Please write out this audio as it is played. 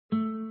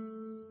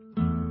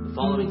The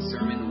following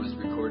sermon was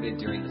recorded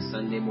during the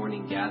Sunday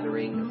morning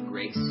gathering of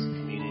Grace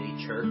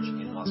Community Church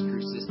in Las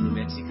Cruces, New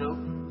Mexico.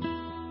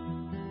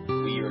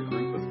 We are a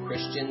group of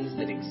Christians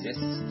that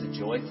exists to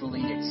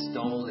joyfully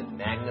extol and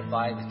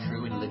magnify the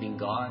true and living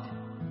God,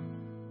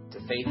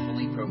 to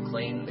faithfully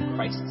proclaim the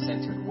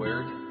Christ-centered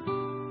word,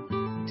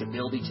 to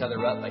build each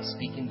other up by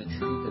speaking the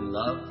truth in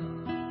love,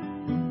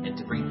 and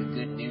to bring the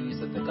good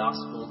news of the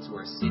gospel to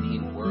our city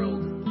and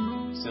world,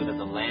 so that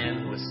the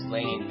Lamb who was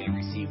slain may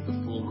receive the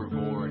full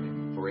reward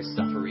for his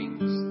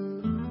sufferings.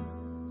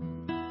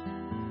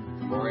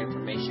 For more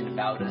information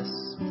about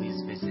us,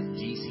 please visit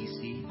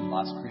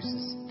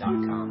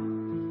gcclascruces.com.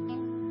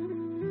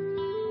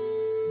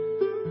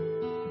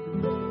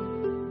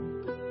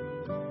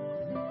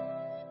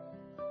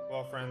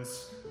 Well,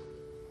 friends,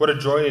 what a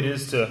joy it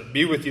is to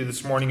be with you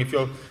this morning. If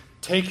you'll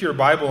take your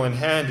Bible in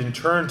hand and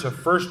turn to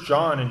 1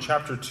 John in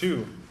chapter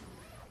 2.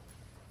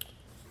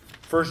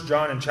 1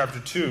 John in chapter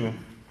 2.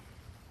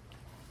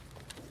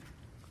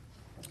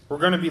 We're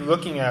going to be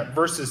looking at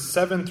verses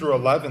 7 through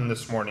 11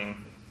 this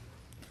morning.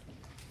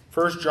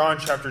 1 John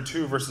chapter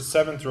 2, verses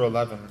 7 through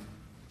 11.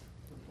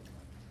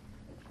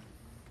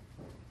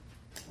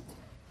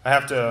 I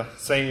have to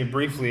say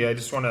briefly, I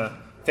just want to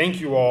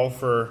thank you all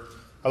for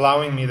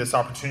allowing me this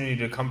opportunity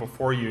to come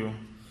before you,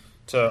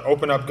 to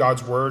open up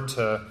God's Word,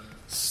 to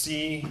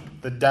see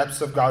the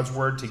depths of God's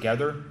Word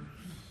together.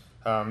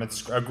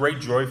 It's a great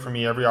joy for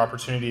me every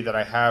opportunity that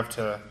I have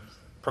to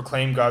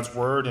proclaim God's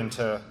Word and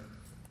to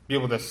be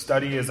able to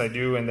study as I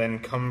do and then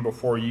come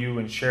before you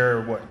and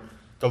share what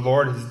the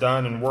Lord has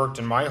done and worked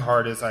in my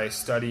heart as I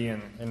study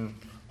and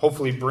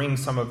hopefully bring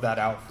some of that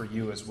out for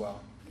you as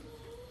well.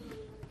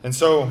 And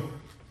so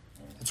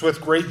it's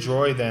with great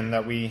joy then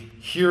that we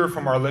hear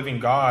from our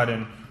living God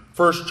in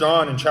 1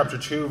 John in chapter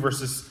 2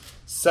 verses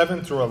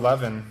 7 through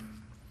 11.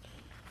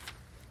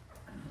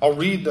 I'll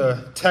read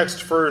the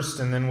text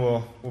first and then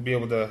we'll be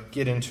able to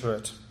get into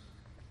it.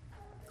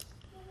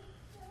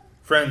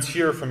 Friends,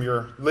 hear from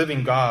your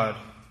living God.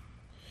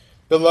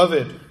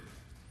 Beloved,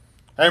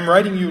 I am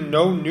writing you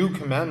no new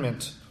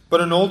commandment,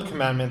 but an old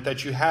commandment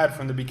that you had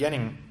from the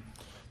beginning.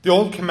 The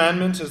old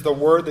commandment is the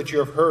word that you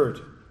have heard.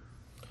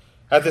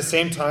 At the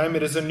same time,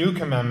 it is a new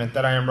commandment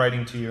that I am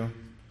writing to you,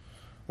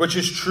 which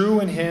is true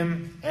in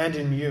him and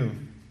in you,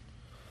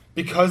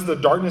 because the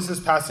darkness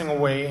is passing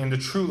away and the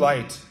true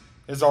light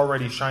is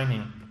already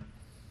shining.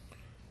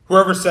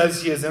 Whoever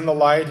says he is in the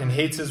light and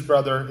hates his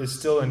brother is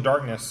still in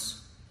darkness.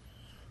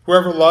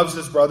 Whoever loves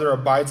his brother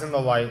abides in the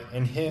light,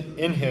 and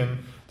in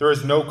him there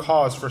is no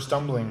cause for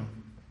stumbling.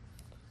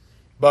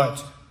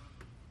 But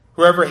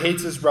whoever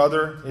hates his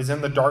brother is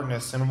in the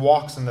darkness and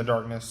walks in the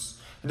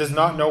darkness, and does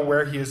not know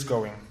where he is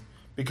going,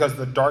 because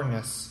the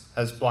darkness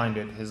has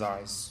blinded his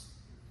eyes.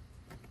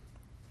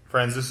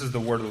 Friends, this is the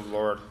word of the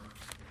Lord.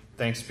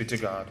 Thanks be to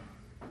God.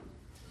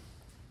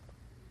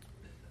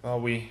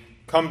 Well, we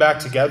come back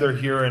together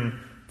here in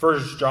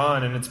 1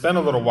 John, and it's been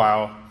a little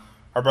while.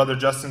 Our brother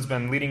Justin's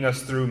been leading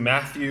us through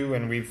Matthew,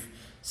 and we've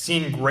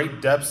seen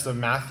great depths of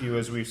Matthew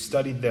as we've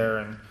studied there.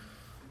 And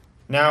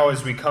now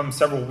as we come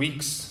several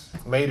weeks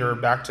later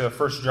back to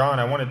 1 John,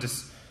 I want to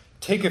just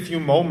take a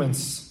few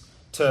moments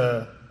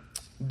to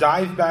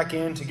dive back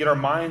in, to get our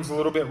minds a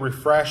little bit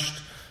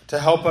refreshed, to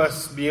help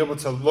us be able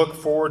to look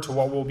forward to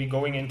what we'll be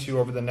going into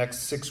over the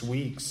next 6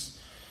 weeks.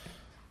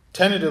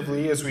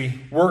 Tentatively, as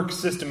we work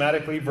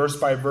systematically, verse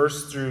by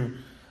verse, through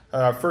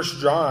 1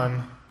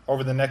 John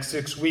over the next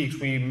 6 weeks,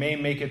 we may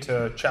make it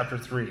to chapter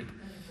 3.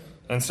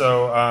 And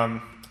so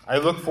I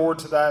look forward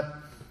to that.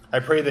 I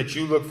pray that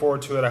you look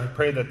forward to it. I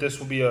pray that this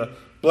will be a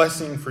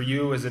blessing for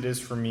you as it is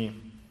for me.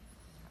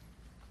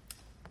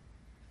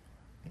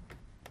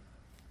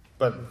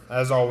 But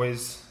as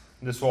always,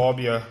 this will all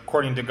be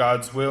according to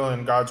God's will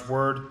and God's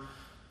word.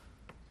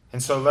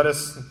 And so let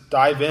us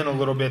dive in a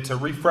little bit to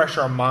refresh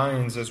our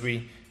minds as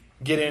we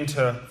get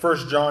into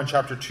 1 John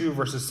chapter 2,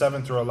 verses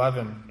 7 through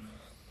 11.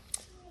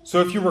 So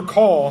if you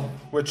recall,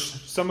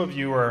 which some of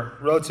you are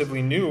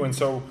relatively new, and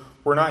so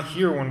we're not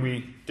here when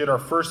we did our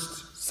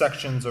first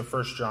sections of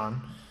 1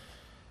 John,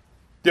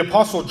 the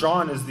Apostle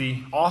John is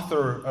the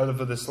author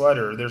of this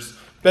letter. There's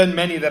been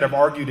many that have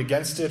argued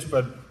against it,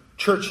 but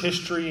church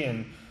history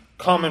and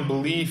common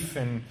belief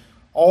and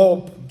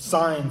all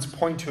signs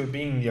point to it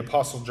being the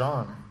Apostle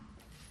John.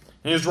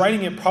 And he was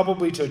writing it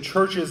probably to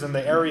churches in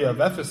the area of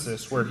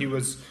Ephesus where he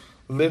was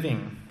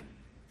living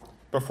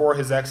before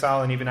his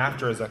exile and even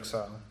after his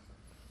exile.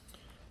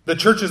 The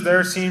churches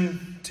there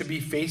seem to be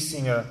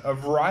facing a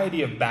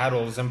variety of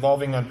battles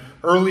involving an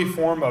early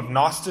form of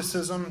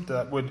Gnosticism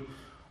that would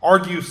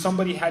argue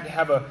somebody had to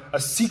have a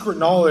secret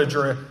knowledge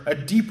or a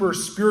deeper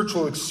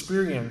spiritual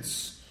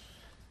experience.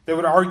 They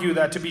would argue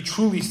that to be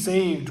truly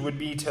saved would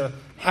be to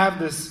have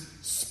this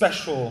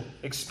special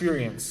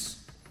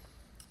experience.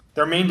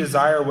 Their main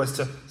desire was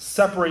to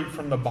separate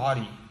from the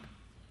body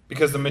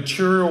because the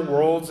material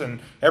world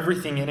and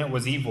everything in it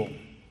was evil.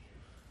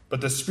 But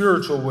the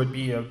spiritual would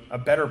be a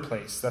better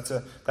place. That's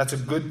a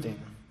good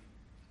thing.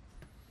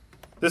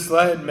 This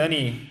led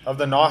many of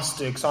the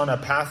Gnostics on a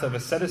path of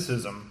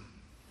asceticism,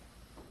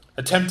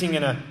 attempting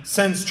in a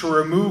sense to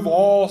remove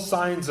all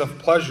signs of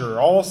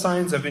pleasure, all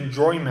signs of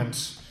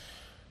enjoyment,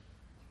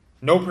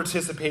 no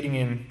participating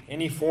in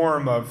any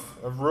form of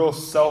real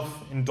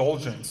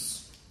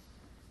self-indulgence.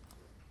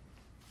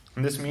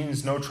 And this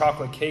means no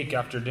chocolate cake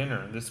after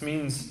dinner. This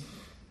means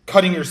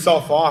cutting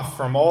yourself off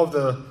from all of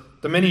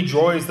the many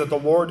joys that the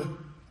Lord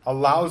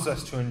allows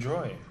us to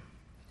enjoy.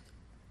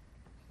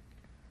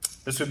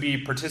 This would be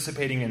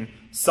participating in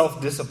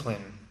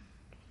self-discipline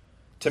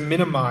to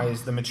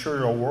minimize the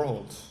material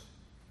world.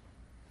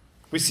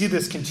 We see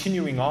this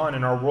continuing on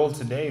in our world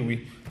today.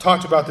 We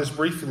talked about this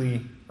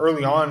briefly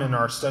early on in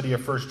our study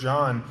of 1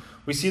 John.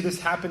 We see this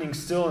happening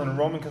still in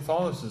Roman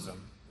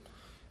Catholicism,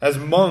 as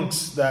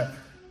monks that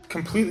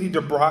completely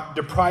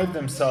deprive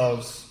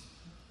themselves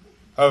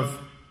of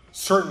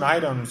certain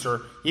items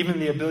or even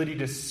the ability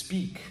to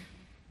speak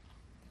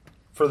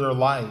for their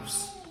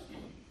lives.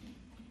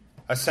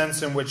 A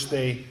sense in which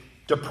they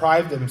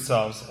deprive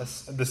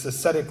themselves of this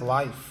ascetic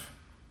life.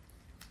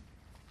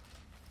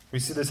 We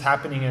see this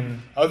happening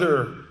in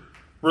other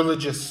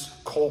religious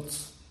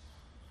cults.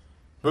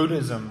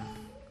 Buddhism,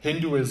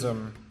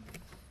 Hinduism.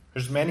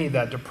 There's many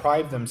that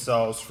deprive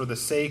themselves for the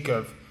sake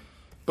of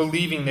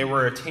believing they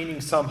were attaining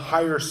some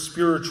higher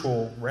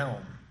spiritual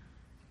realm.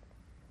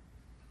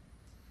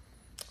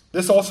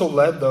 This also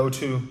led, though,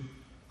 to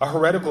a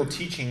heretical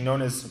teaching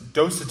known as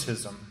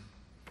Docetism.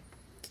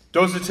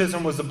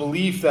 Docetism was the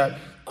belief that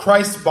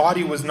Christ's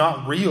body was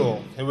not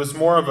real. It was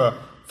more of a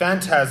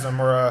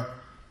phantasm or a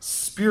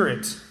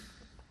spirit.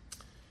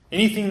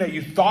 Anything that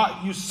you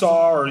thought you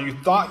saw or you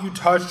thought you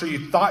touched or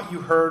you thought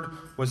you heard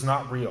was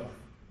not real.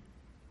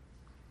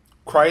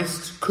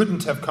 Christ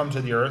couldn't have come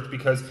to the earth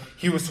because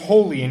he was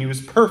holy and he was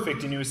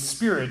perfect and he was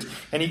spirit,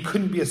 and he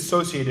couldn't be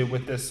associated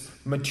with this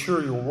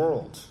material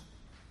world.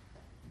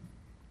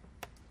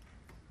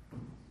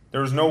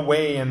 There was no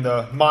way in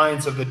the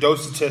minds of the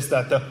Docetists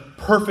that the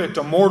perfect,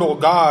 immortal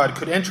God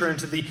could enter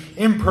into the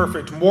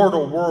imperfect,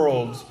 mortal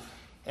world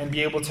and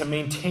be able to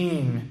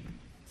maintain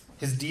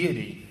his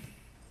deity.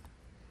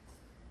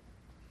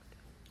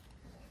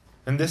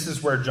 And this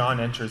is where John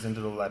enters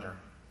into the letter.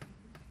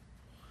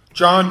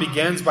 John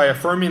begins by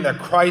affirming that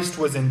Christ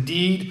was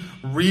indeed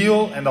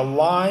real and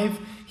alive.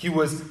 He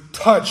was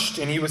touched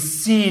and he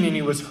was seen and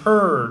he was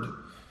heard.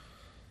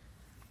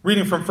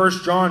 Reading from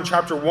 1 John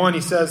chapter 1,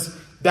 he says,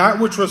 "That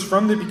which was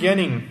from the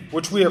beginning,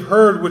 which we have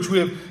heard, which we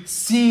have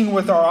seen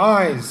with our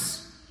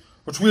eyes,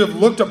 which we have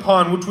looked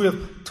upon, which we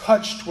have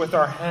touched with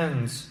our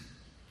hands,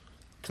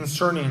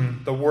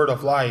 concerning the word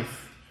of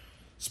life,"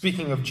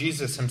 speaking of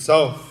Jesus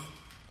himself.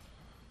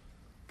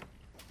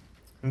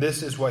 And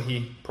this is what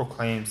he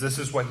proclaims. This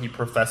is what he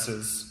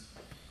professes.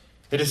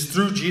 It is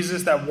through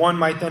Jesus that one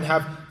might then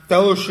have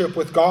fellowship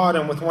with God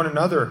and with one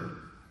another.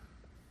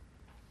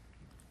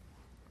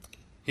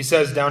 He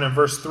says down in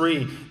verse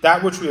 3,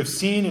 "That which we have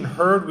seen and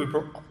heard we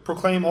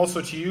proclaim also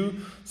to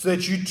you, so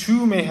that you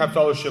too may have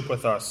fellowship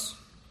with us.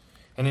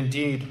 And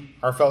indeed,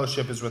 our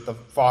fellowship is with the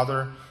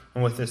Father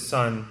and with his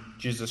Son,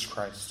 Jesus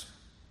Christ."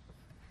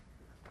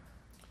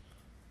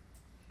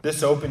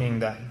 This opening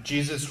that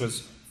Jesus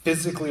was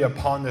physically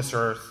upon this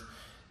earth,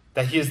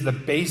 that he is the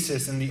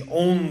basis and the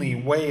only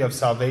way of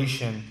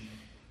salvation,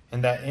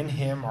 and that in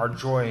him our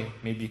joy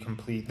may be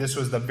complete. This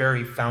was the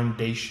very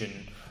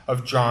foundation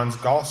of John's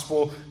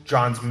gospel,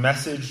 John's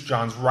message,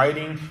 John's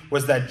writing,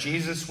 was that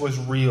Jesus was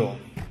real.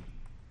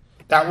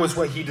 That was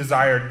what he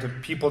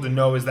desired people to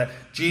know, is that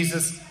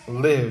Jesus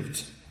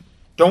lived.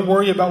 Don't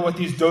worry about what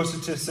these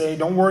Docetists say.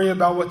 Don't worry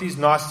about what these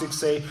Gnostics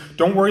say.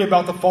 Don't worry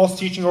about the false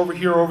teaching over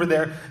here or over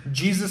there.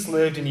 Jesus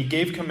lived and he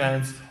gave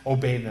commands.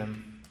 Obey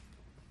them.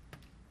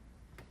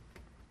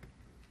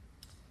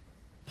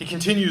 He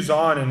continues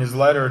on in his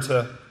letter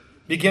to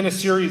begin a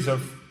series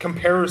of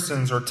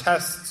comparisons or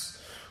tests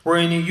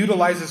wherein he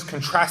utilizes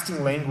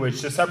contrasting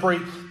language to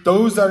separate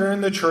those that are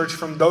in the church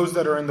from those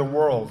that are in the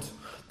world,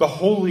 the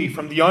holy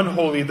from the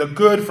unholy, the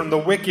good from the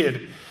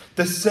wicked,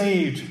 the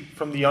saved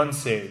from the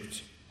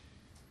unsaved.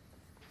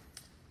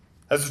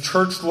 As the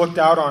church looked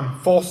out on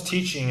false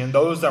teaching and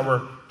those that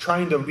were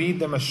trying to lead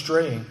them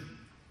astray,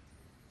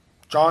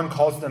 John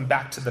calls them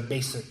back to the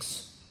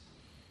basics.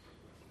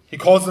 He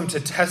calls them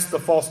to test the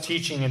false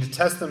teaching and to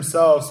test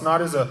themselves,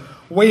 not as a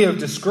way of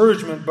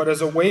discouragement, but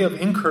as a way of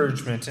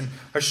encouragement and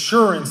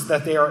assurance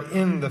that they are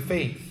in the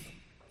faith.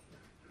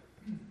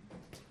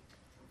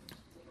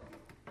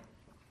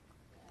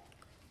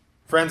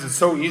 Friends, it's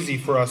so easy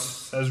for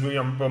us as we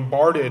are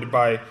bombarded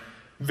by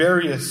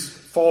various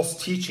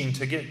false teaching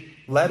to get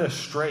led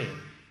astray.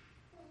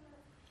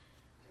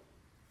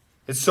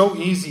 It's so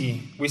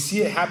easy. We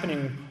see it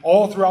happening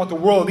all throughout the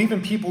world.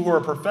 Even people who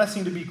are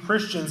professing to be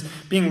Christians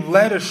being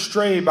led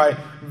astray by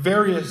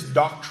various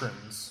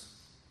doctrines,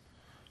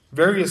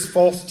 various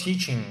false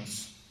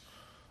teachings,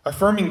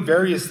 affirming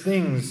various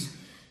things.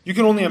 You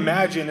can only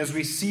imagine as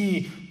we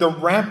see the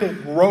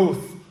rampant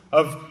growth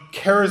of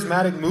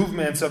charismatic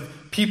movements, of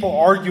people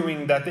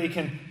arguing that they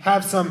can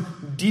have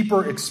some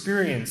deeper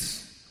experience,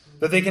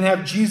 that they can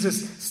have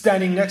Jesus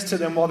standing next to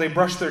them while they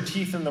brush their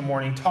teeth in the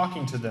morning,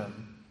 talking to them.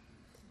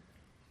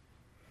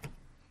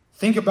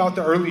 Think about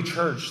the early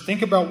church.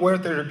 Think about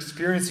what they're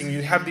experiencing.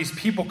 You have these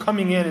people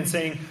coming in and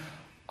saying,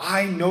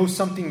 I know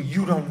something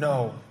you don't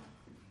know.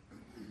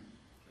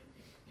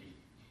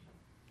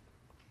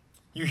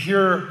 You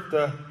hear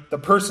the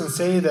person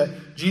say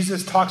that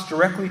Jesus talks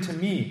directly to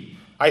me.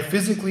 I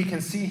physically can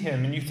see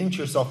him. And you think to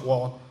yourself,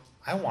 well,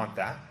 I want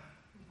that.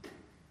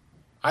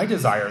 I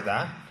desire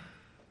that.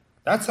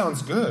 That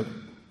sounds good.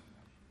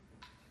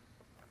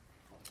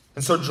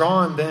 And so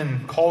John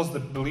then calls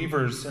the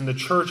believers in the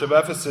church of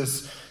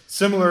Ephesus,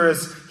 similar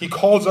as he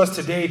calls us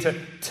today, to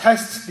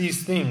test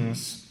these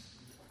things.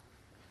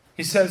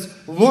 He says,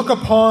 look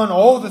upon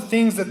all the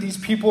things that these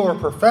people are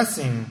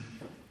professing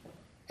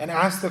and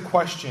ask the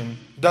question,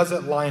 does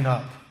it line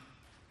up?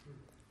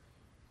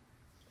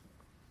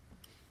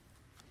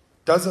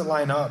 Does it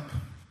line up?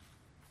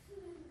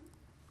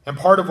 And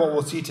part of what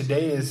we'll see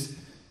today is,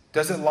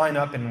 does it line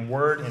up in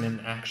word and in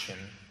action?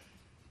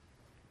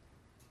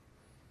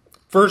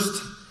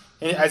 First,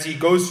 as he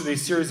goes through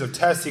these series of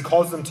tests, he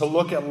calls them to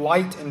look at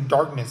light and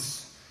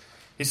darkness.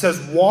 He says,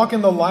 walk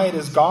in the light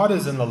as God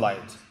is in the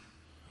light.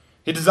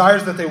 He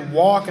desires that they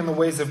walk in the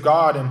ways of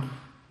God, and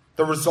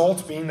the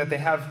result being that they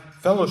have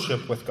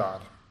fellowship with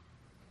God.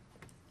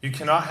 You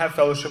cannot have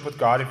fellowship with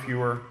God if you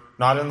are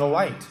not in the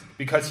light,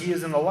 because he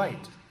is in the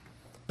light.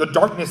 The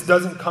darkness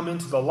doesn't come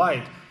into the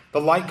light.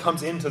 The light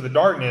comes into the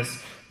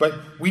darkness, but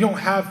we don't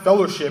have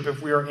fellowship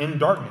if we are in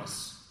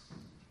darkness.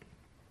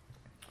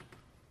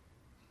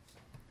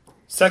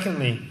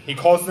 Secondly, he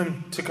calls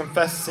them to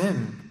confess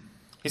sin.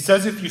 He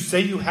says if you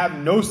say you have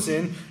no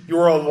sin, you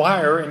are a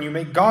liar and you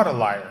make God a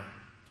liar.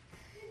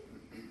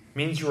 It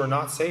means you are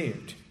not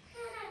saved.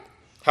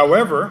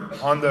 However,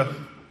 on the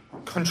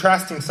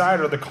contrasting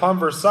side or the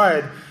converse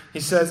side, he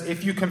says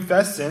if you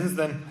confess sins,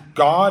 then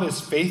God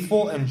is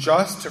faithful and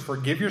just to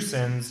forgive your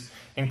sins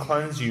and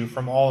cleanse you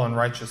from all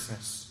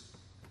unrighteousness.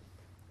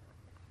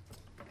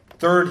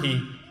 Third,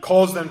 he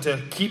calls them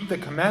to keep the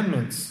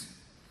commandments.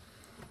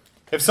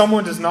 If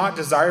someone does not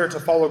desire to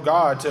follow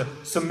God, to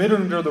submit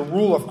under the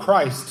rule of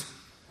Christ,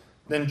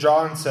 then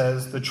John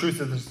says the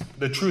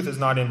truth is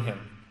not in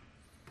him.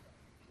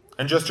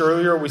 And just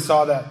earlier we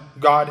saw that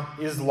God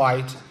is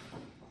light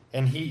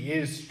and he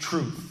is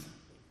truth.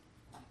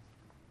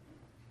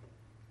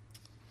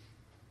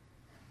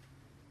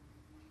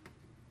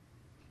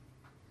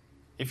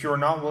 If you are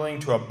not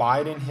willing to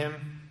abide in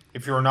him,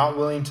 if you are not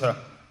willing to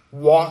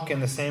walk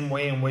in the same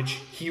way in which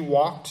he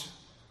walked,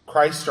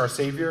 Christ our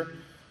Savior,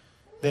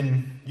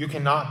 then you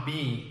cannot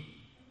be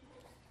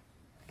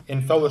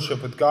in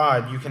fellowship with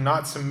God. You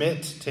cannot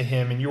submit to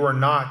him, and you are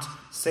not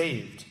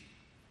saved.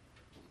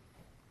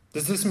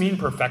 Does this mean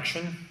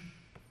perfection?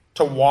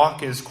 To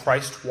walk as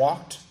Christ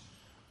walked?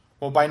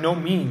 Well, by no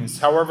means.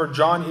 However,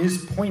 John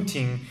is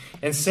pointing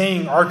and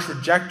saying our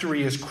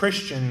trajectory as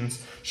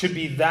Christians should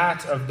be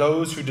that of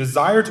those who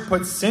desire to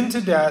put sin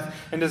to death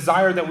and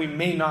desire that we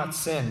may not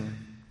sin.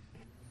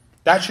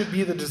 That should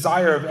be the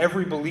desire of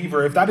every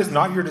believer. If that is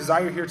not your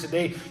desire here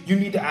today, you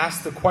need to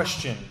ask the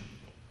question,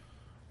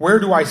 where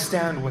do I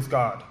stand with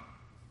God?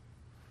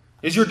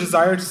 Is your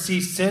desire to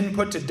see sin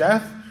put to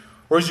death,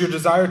 or is your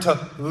desire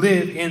to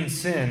live in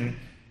sin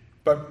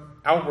but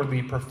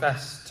outwardly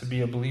profess to be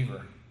a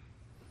believer?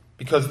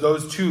 Because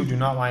those two do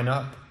not line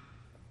up.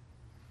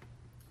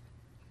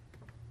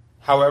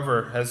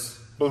 However, as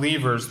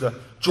believers, the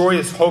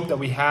joyous hope that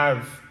we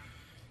have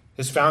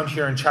is found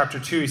here in chapter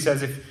 2. He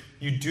says, if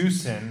you do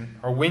sin,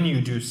 or when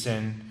you do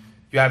sin,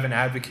 you have an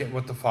advocate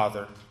with the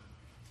Father,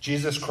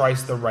 Jesus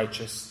Christ the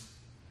righteous.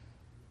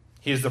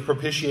 He is the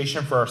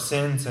propitiation for our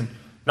sins, and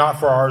not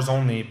for ours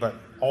only, but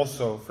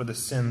also for the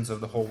sins of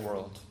the whole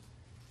world.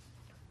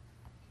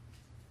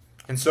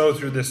 And so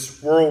through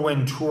this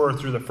whirlwind tour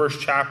through the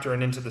first chapter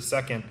and into the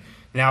second,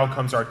 now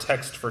comes our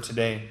text for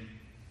today.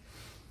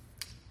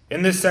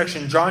 In this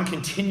section, John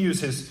continues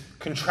his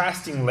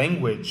contrasting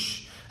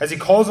language as he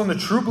calls on the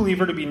true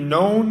believer to be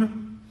known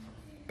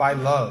by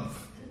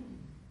love.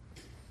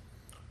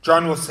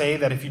 John will say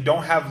that if you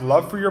don't have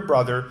love for your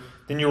brother,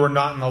 then you are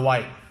not in the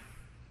light.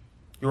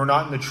 You are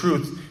not in the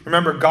truth.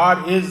 Remember,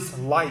 God is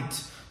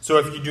light. So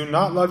if you do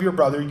not love your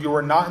brother, you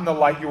are not in the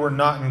light, you are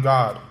not in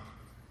God.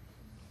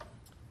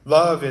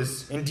 Love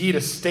is indeed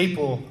a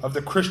staple of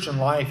the Christian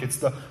life. It's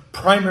the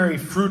primary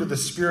fruit of the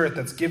Spirit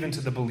that's given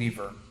to the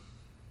believer.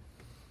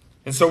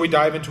 And so we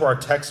dive into our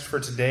text for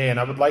today, and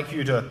I would like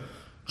you to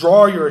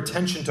draw your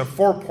attention to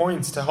 4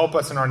 points to help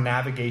us in our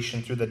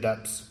navigation through the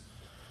depths.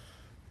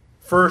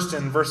 First,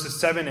 in verses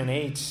 7 and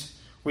 8,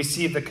 we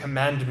see the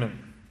commandment.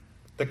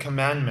 The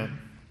commandment.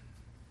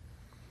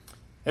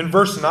 In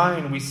verse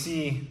 9, we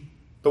see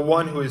the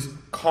one who is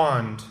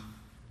conned.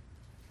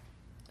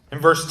 In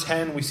verse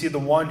 10, we see the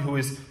one who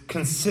is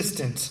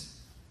consistent.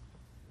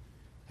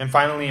 And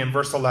finally, in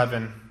verse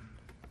 11,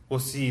 we'll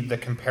see the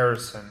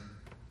comparison.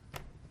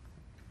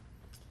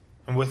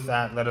 And with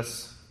that, let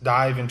us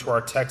dive into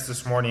our text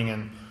this morning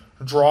and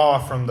draw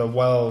from the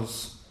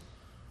wells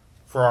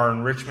for our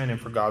enrichment and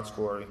for God's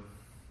glory.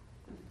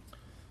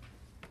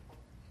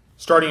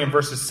 Starting in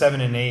verses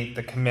 7 and 8,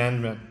 the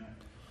commandment.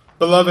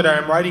 Beloved, I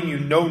am writing you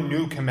no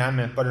new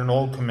commandment, but an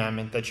old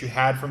commandment that you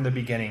had from the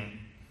beginning.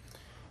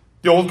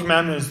 The old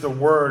commandment is the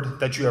word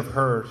that you have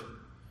heard.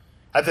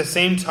 At the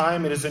same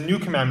time, it is a new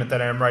commandment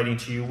that I am writing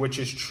to you, which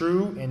is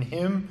true in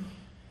him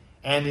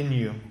and in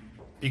you,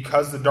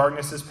 because the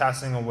darkness is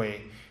passing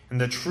away and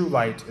the true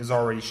light is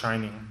already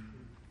shining.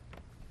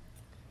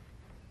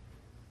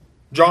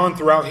 John,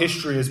 throughout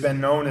history, has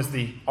been known as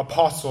the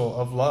apostle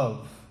of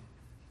love.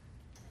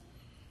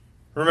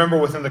 Remember,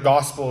 within the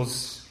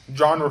Gospels,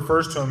 John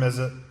refers to him as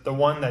the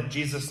one that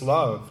Jesus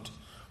loved.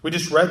 We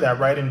just read that,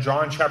 right? In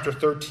John chapter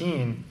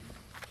 13,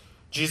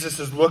 Jesus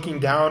is looking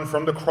down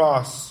from the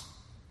cross.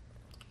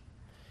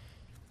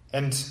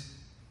 And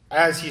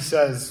as he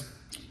says,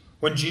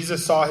 when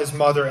Jesus saw his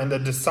mother and the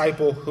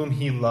disciple whom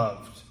he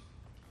loved,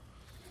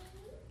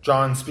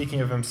 John,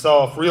 speaking of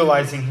himself,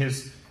 realizing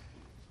his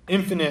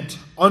infinite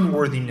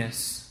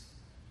unworthiness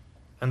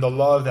and the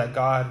love that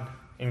God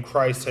in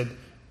Christ had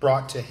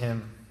brought to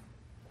him.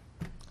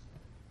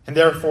 And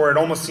therefore, it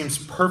almost seems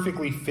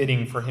perfectly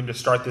fitting for him to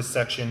start this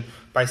section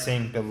by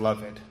saying,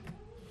 beloved.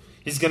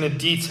 He's going to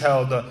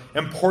detail the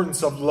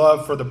importance of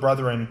love for the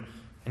brethren.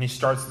 And he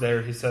starts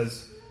there. He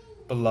says,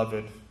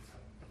 beloved.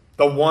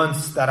 The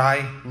ones that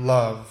I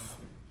love.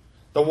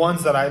 The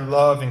ones that I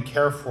love and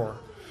care for.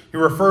 He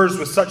refers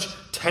with such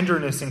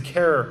tenderness and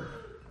care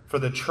for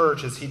the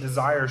church as he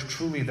desires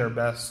truly their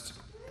best.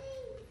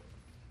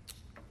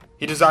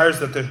 He desires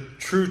that the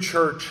true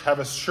church have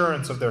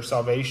assurance of their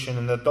salvation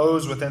and that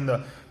those within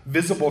the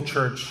visible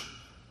church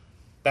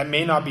that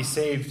may not be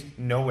saved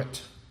know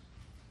it.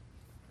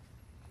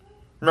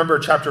 Remember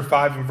chapter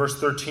 5 and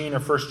verse 13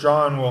 of 1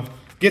 John. We'll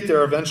get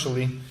there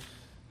eventually.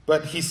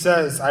 But he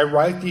says, I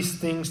write these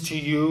things to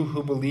you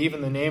who believe in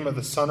the name of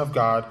the Son of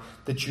God,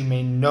 that you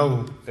may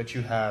know that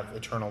you have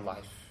eternal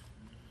life.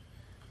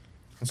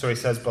 And so he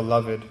says,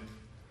 beloved,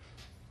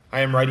 I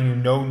am writing you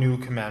no new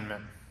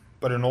commandment,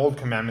 but an old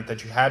commandment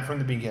that you had from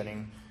the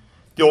beginning.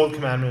 The old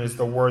commandment is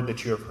the word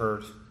that you have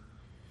heard.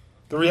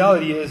 The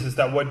reality is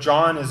that what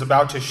John is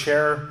about to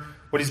share,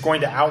 what he's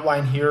going to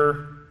outline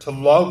here, to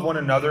love one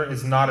another,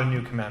 is not a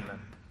new commandment,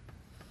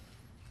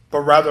 but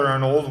rather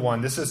an old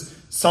one. This is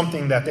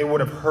something that they would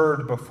have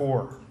heard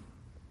before.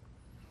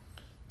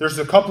 There's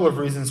a couple of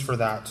reasons for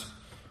that.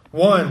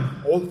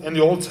 One, in the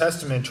Old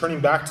Testament,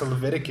 turning back to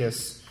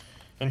Leviticus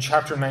in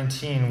chapter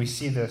 19, we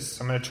see this.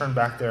 I'm going to turn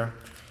back there.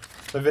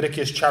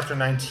 Leviticus chapter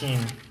 19,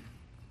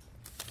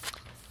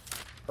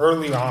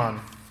 early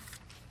on,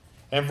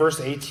 and verse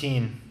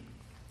 18.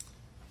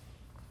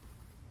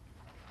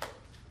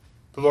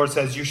 The Lord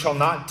says, you shall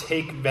not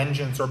take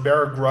vengeance or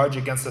bear a grudge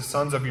against the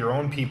sons of your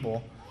own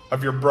people,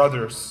 of your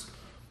brothers,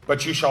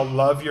 but you shall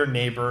love your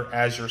neighbor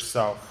as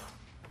yourself.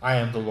 I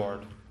am the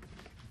Lord.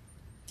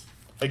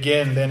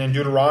 Again, then in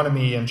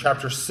Deuteronomy in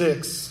chapter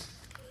 6,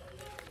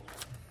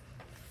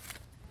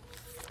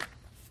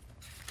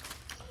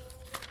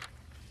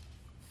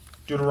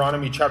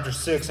 Deuteronomy chapter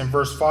 6 and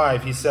verse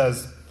 5, he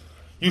says,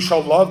 you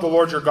shall love the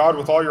Lord your God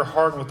with all your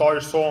heart, and with all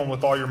your soul, and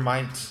with all your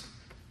might.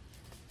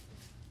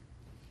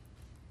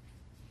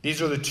 These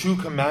are the two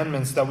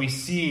commandments that we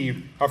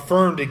see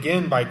affirmed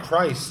again by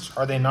Christ,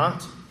 are they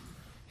not?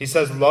 He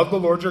says, love the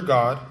Lord your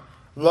God,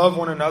 love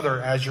one another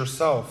as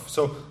yourself.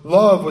 So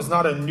love was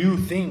not a new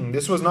thing.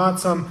 This was not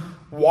some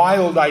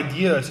wild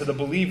idea to the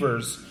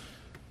believers.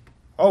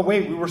 Oh,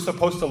 wait, we were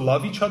supposed to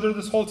love each other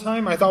this whole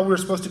time? I thought we were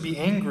supposed to be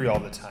angry all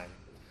the time.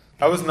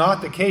 That was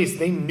not the case.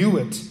 They knew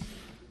it.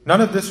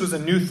 None of this was a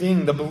new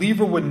thing. The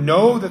believer would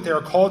know that they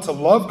are called to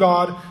love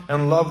God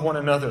and love one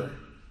another.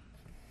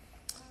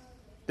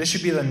 This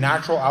should be the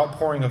natural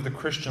outpouring of the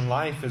Christian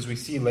life, as we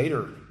see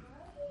later.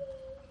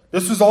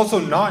 This was also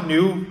not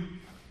new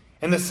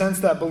in the sense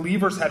that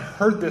believers had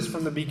heard this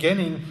from the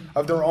beginning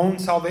of their own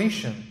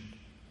salvation.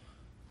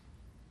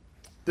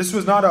 This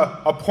was not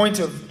a point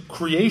of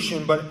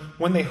creation, but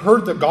when they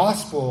heard the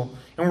gospel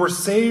and were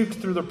saved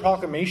through the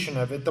proclamation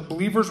of it, the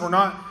believers were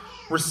not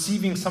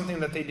receiving something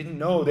that they didn't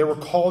know. They were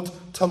called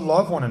to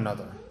love one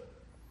another.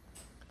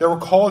 They were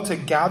called to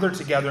gather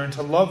together and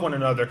to love one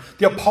another.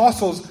 The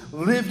apostles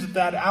lived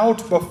that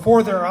out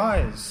before their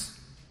eyes.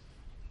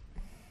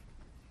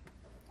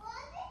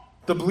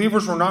 The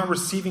believers were not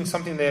receiving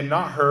something they had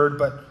not heard,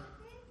 but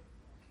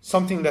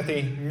something that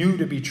they knew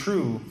to be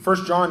true.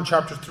 1 John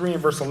chapter 3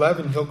 and verse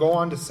 11, he'll go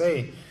on to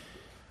say,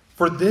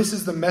 for this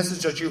is the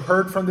message that you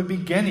heard from the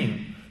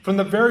beginning, from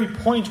the very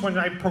point when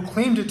I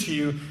proclaimed it to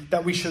you,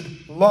 that we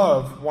should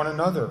love one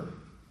another.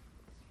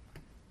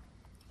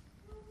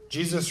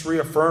 Jesus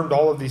reaffirmed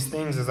all of these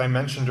things, as I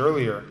mentioned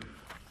earlier.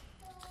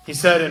 He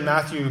said in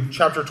Matthew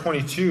chapter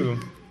 22,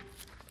 I'm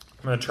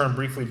going to turn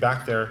briefly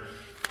back there,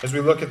 as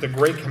we look at the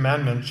Great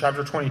Commandment,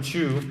 chapter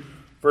 22,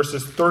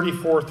 verses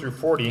 34 through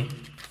 40.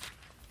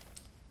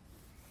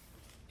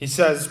 He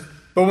says,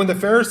 but when the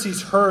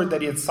Pharisees heard that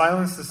he had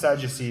silenced the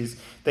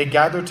Sadducees, they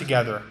gathered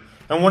together.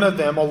 And one of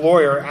them, a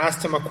lawyer,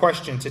 asked him a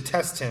question to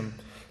test him.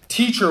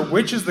 Teacher,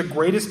 which is the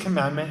greatest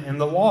commandment in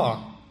the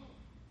law?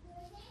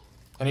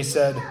 And he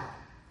said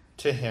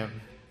to him,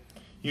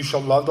 you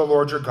shall love the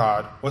Lord your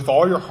God with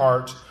all your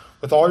heart,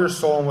 with all your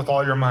soul and with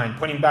all your mind.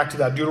 Pointing back to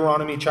that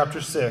Deuteronomy chapter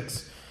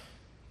 6.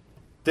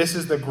 This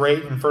is the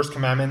great and first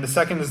commandment. The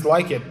second is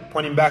like it,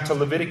 pointing back to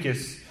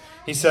Leviticus.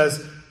 He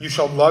says, you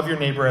shall love your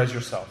neighbor as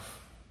yourself.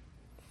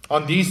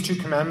 On these two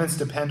commandments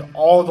depend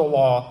all the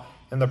law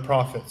and the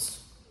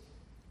prophets.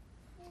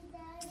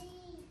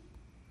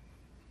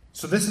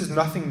 So this is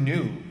nothing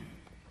new.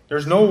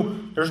 There's no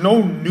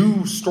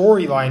new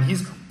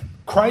storyline.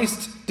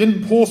 Christ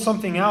didn't pull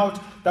something out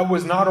that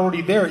was not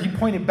already there. He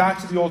pointed back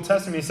to the Old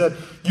Testament. He said,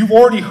 you've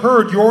already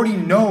heard, you already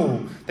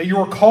know that you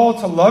are called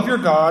to love your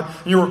God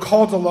and you are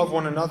called to love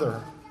one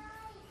another.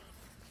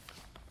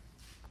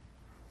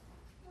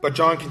 But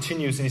John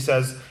continues and he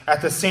says,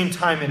 at the same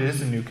time it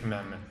is a new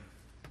commandment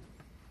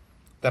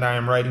that I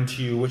am writing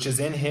to you, which is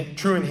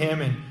true in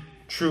him and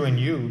true in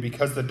you,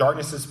 because the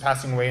darkness is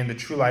passing away and the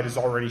true light is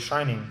already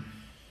shining.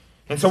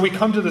 And so we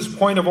come to this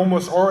point of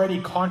almost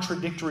already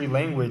contradictory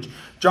language.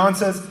 John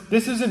says,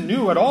 this isn't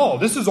new at all.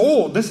 This is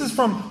old. This is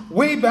from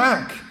way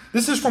back.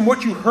 This is from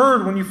what you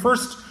heard when you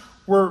first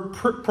were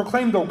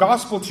proclaimed the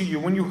gospel to you,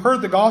 when you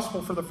heard the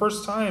gospel for the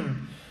first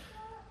time.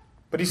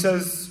 But he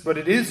says, but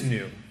it is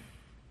new.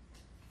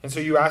 And so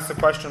you ask the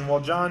question, well,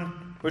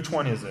 John, which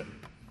one is it?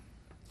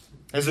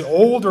 Is it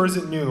old or is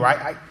it new?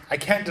 I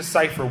can't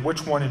decipher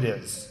which one it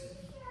is.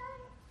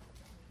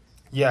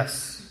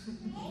 Yes.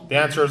 The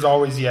answer is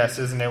always yes,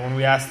 isn't it? When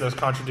we ask those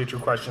contradictory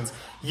questions.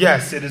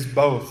 Yes, it is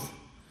both.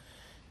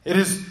 It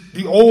is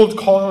the old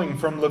calling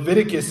from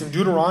Leviticus and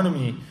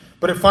Deuteronomy,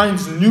 but it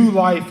finds new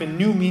life and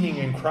new meaning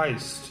in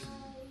Christ.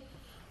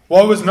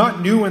 While it was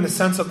not new in the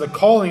sense of the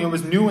calling, it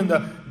was new in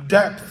the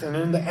depth and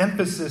in the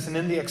emphasis and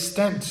in the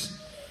extent.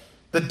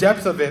 The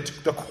depth of it,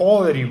 the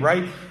quality,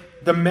 right?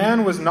 The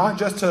man was not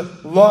just to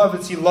love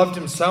as he loved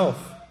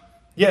himself.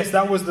 Yes,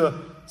 that was the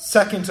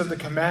second of the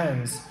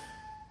commands.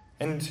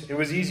 And it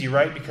was easy,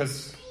 right?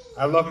 Because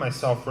I love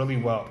myself really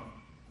well.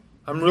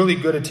 I'm really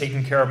good at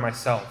taking care of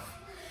myself.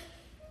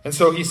 And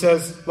so he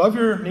says, love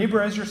your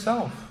neighbor as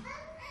yourself.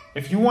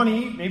 If you want to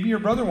eat, maybe your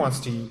brother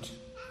wants to eat.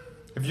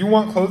 If you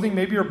want clothing,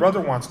 maybe your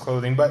brother wants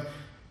clothing. But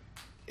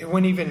it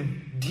went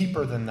even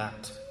deeper than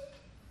that.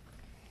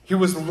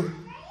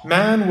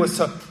 Man was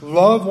to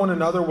love one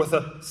another with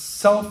a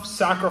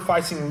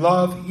self-sacrificing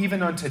love,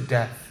 even unto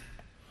death.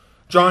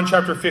 John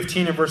chapter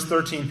 15 and verse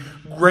 13.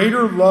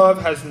 Greater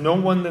love has no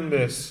one than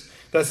this,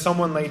 that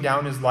someone lay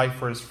down his life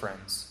for his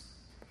friends.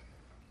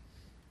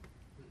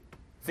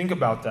 Think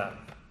about that.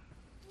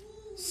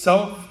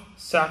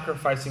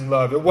 Self-sacrificing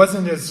love. It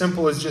wasn't as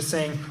simple as just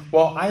saying,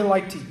 well, I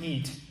like to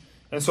eat,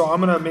 and so I'm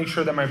going to make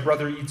sure that my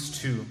brother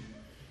eats too.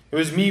 It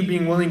was me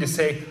being willing to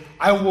say,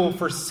 I will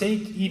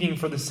forsake eating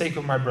for the sake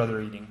of my brother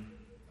eating.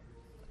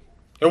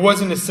 It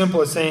wasn't as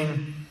simple as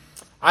saying,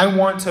 I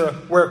want to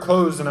wear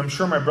clothes, and I'm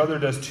sure my brother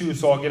does too,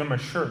 so I'll get him a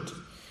shirt.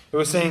 It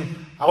was saying,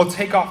 I'll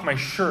take off my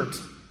shirt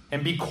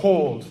and be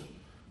cold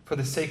for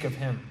the sake of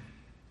him.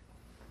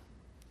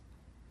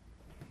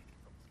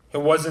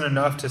 It wasn't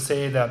enough to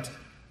say that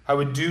I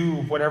would do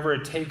whatever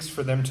it takes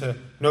for them to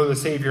know the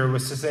Savior. It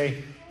was to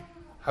say,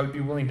 I would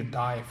be willing to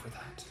die for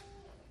that.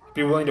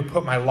 Be willing to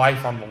put my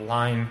life on the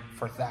line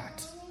for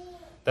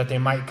that they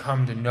might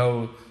come to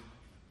know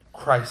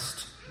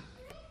Christ.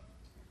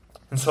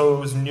 And so it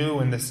was new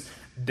in this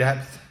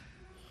depth.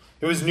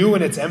 It was new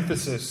in its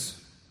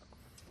emphasis.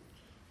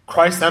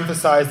 Christ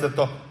emphasized that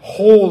the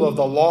whole of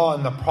the law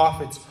and the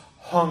prophets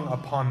hung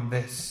upon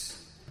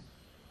this.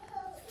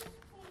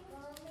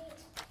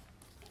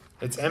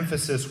 Its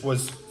emphasis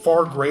was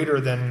far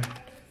greater than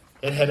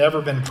it had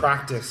ever been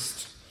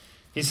practiced.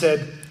 He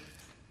said,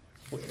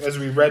 as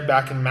we read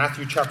back in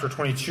Matthew chapter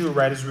 22,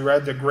 right, as we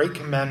read the great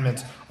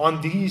commandment,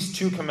 on these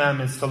two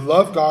commandments, to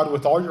love God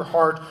with all your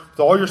heart, with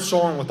all your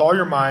soul, and with all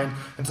your mind,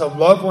 and to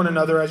love one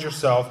another as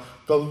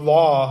yourself, the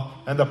law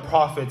and the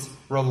prophets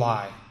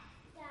rely.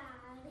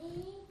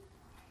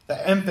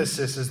 The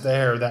emphasis is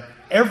there, that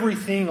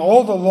everything,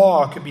 all the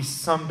law could be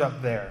summed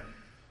up there.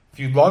 If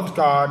you loved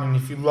God and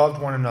if you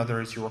loved one another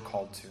as you were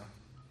called to.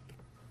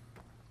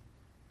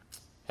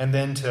 And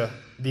then to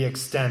the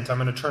extent, I'm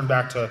going to turn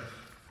back to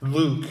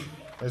Luke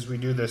as we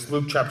do this.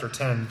 Luke chapter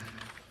 10.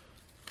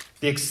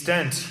 The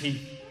extent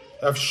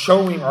of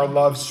showing our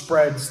love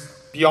spreads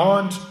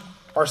beyond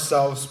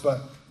ourselves,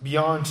 but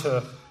beyond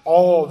to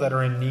all that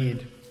are in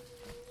need.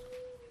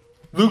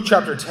 Luke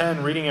chapter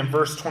 10, reading in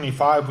verse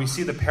 25, we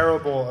see the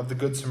parable of the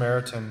Good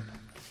Samaritan.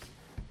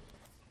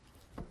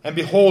 And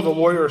behold, a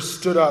lawyer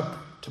stood up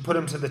to put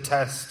him to the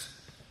test.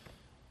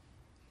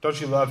 Don't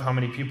you love how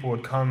many people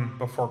would come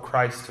before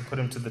Christ to put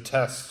him to the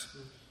test?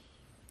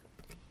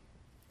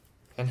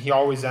 And he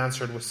always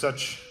answered with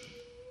such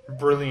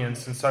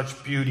brilliance and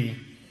such beauty,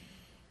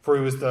 for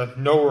he was the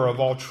knower of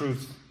all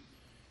truth.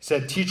 He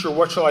said, "Teacher,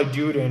 what shall I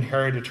do to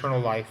inherit eternal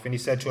life?" And he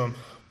said to him,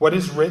 "What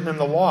is written in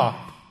the law?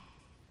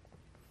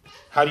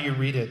 How do you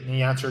read it?" And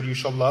he answered, "You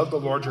shall love the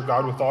Lord your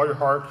God with all your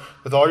heart,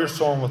 with all your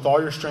soul, and with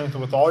all your strength,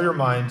 and with all your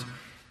mind,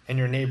 and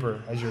your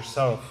neighbor as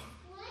yourself."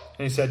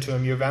 And he said to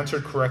him, "You have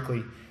answered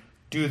correctly.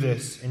 Do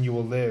this, and you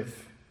will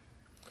live."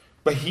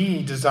 But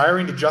he,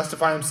 desiring to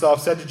justify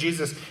himself, said to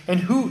Jesus,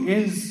 "And who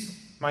is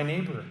my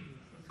neighbor?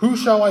 Who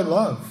shall I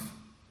love?"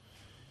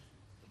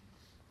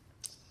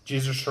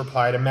 Jesus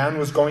replied, "A man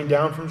was going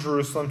down from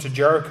Jerusalem to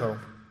Jericho,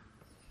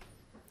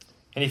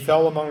 and he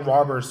fell among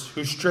robbers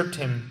who stripped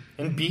him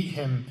and beat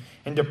him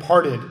and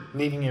departed,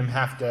 leaving him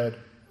half dead.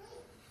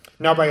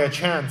 Now by a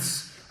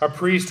chance, a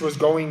priest was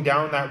going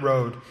down that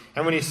road,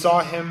 and when he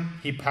saw him,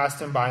 he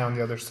passed him by on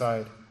the other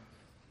side."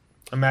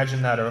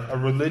 Imagine that, a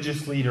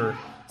religious leader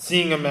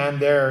seeing a man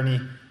there, and he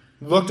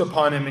looked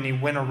upon him and he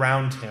went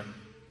around him.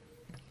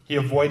 He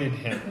avoided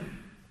him.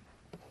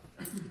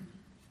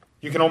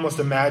 You can almost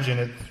imagine,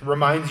 it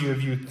reminds you,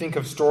 if you think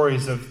of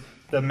stories of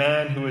the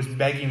man who is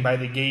begging by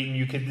the gate, and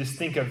you could just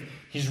think of,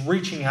 he's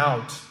reaching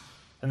out,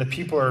 and the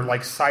people are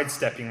like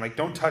sidestepping, like,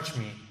 "Don't touch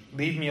me,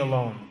 leave me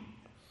alone."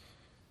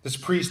 This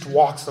priest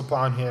walks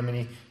upon him, and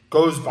he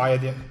goes by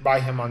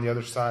him on the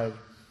other side.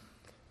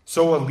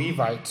 So a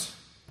Levite,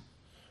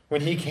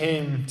 when he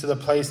came to the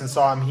place and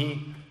saw him,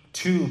 he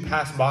too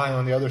passed by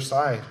on the other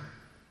side.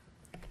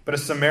 But a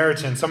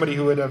Samaritan, somebody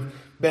who would have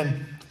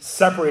been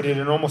separated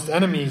and almost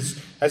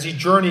enemies, as he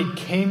journeyed,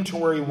 came to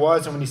where he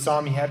was, and when he saw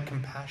him, he had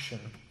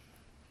compassion.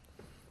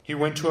 He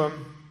went to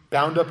him,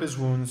 bound up his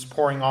wounds,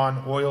 pouring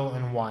on oil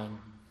and wine.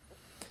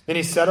 Then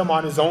he set him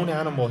on his own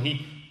animal.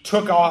 He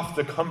took off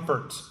the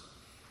comfort.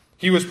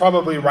 He was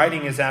probably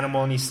riding his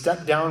animal, and he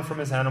stepped down from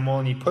his animal,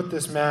 and he put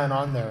this man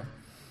on there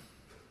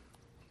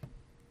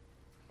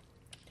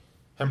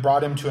and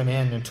brought him to an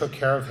inn and took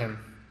care of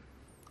him.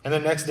 And the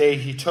next day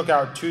he took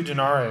out 2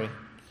 denarii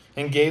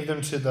and gave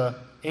them to the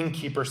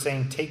innkeeper,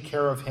 saying, "Take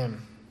care of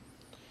him,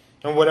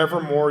 and whatever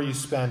more you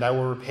spend, I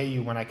will repay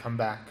you when I come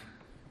back."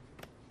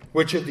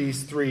 Which of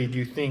these 3 do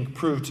you think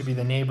proved to be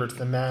the neighbor to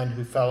the man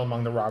who fell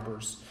among the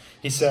robbers?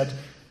 He said,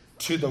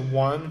 "To the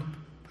one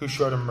who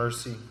showed him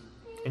mercy."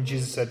 And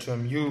Jesus said to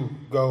him, "You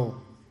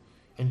go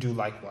and do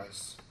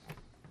likewise."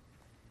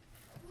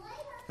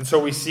 And so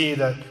we see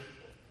that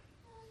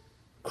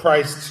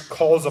Christ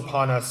calls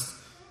upon us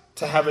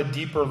to have a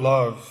deeper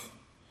love.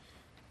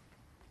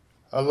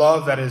 A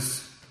love that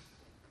is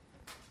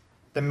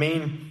the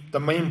main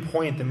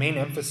point, the main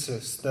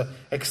emphasis, the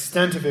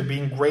extent of it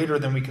being greater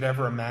than we could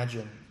ever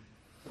imagine.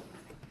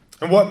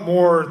 And what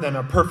more than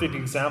a perfect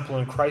example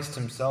in Christ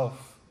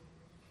himself?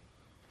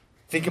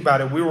 Think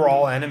about it. We were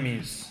all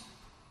enemies.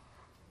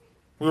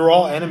 We were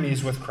all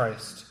enemies with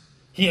Christ.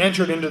 He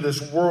entered into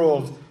this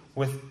world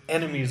with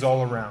enemies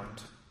all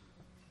around.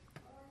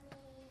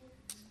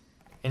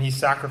 And he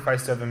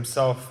sacrificed of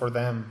himself for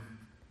them.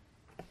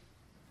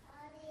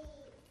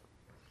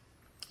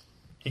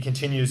 He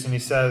continues and he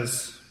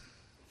says,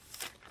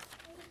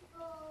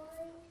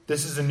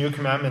 "This is a new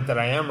commandment that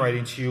I am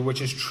writing to you,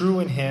 which is true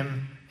in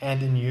him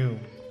and in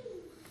you."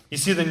 You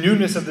see, the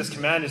newness of this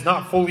command is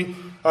not fully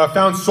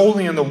found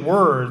solely in the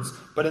words,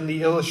 but in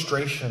the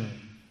illustration.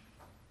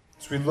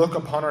 As we look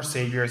upon our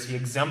Savior as he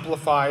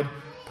exemplified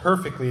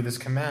perfectly this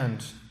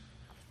command.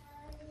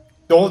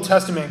 The Old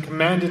Testament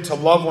commanded to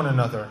love one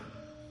another.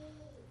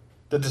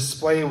 The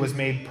display was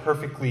made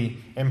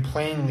perfectly and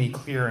plainly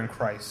clear in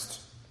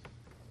Christ.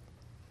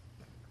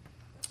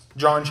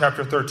 John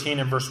chapter 13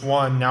 and verse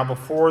 1, "Now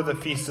before the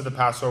feast of the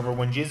Passover,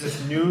 when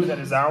Jesus knew that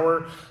his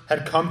hour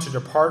had come to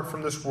depart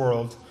from this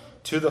world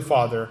to the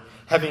Father,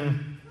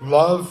 having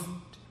loved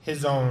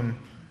his own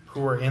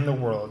who were in the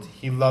world,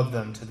 he loved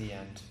them to the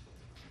end."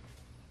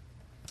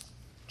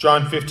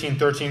 John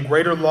 15:13,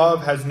 "Greater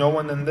love has no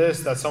one than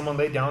this, that someone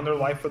lay down their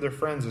life for their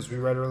friends," as we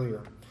read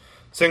earlier.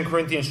 2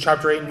 Corinthians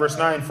chapter 8 and verse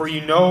 9, "For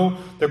you know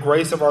the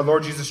grace of our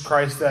Lord Jesus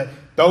Christ, that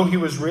though he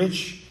was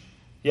rich,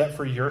 yet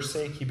for your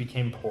sake he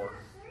became poor,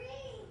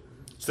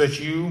 so that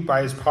you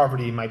by his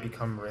poverty might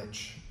become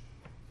rich."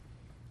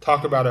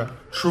 Talk about a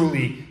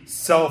truly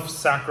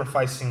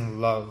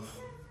self-sacrificing love.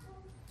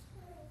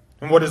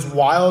 And what is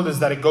wild is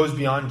that it goes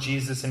beyond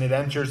Jesus and it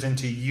enters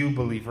into you,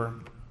 believer.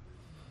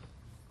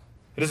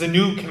 It is a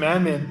new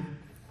commandment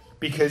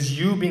because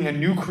you, being a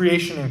new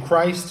creation in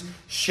Christ,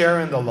 share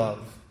in the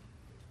love.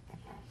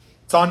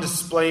 It's on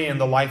display in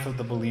the life of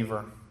the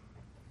believer.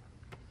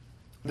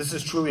 This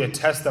is truly a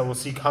test that we'll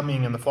see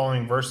coming in the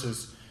following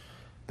verses.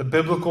 The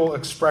biblical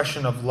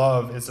expression of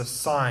love is a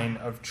sign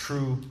of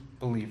true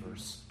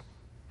believers.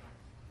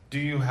 Do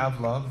you have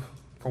love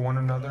for one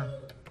another?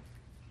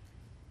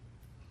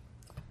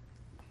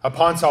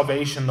 Upon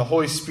salvation, the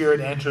Holy Spirit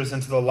enters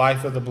into the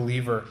life of the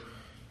believer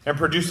and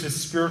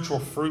produces spiritual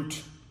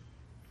fruit.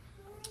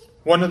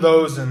 One of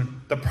those,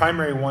 and the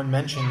primary one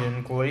mentioned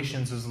in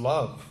Galatians, is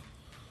love.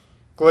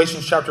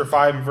 Galatians chapter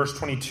 5 and verse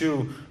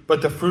 22,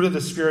 "But the fruit of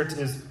the Spirit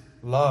is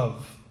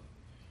love,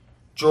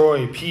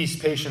 joy, peace,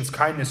 patience,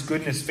 kindness,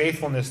 goodness,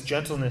 faithfulness,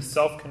 gentleness,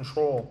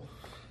 self-control.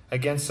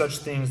 Against such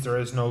things there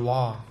is no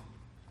law."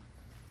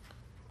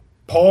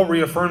 Paul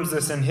reaffirms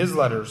this in his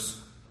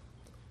letters.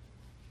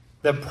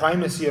 The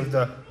primacy of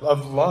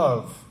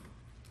love.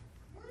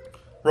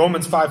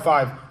 Romans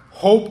 5:5,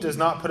 "Hope does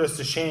not put us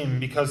to shame,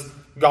 because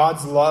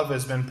God's love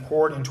has been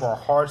poured into our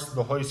hearts through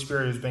the Holy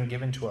Spirit who has been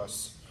given to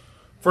us."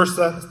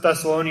 1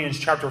 Thessalonians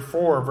chapter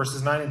 4,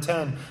 verses 9 and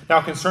 10, "Now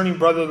concerning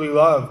brotherly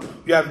love,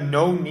 you have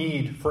no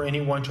need for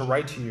anyone to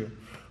write to you,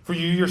 For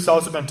you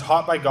yourselves have been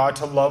taught by God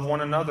to love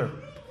one another.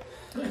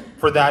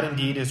 For that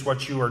indeed is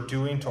what you are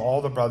doing to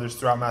all the brothers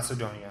throughout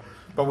Macedonia.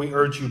 But we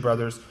urge you,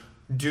 brothers,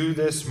 do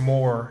this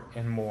more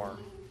and more.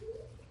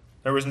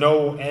 There was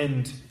no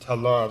end to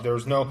love. There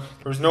was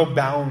no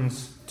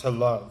bounds to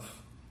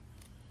love.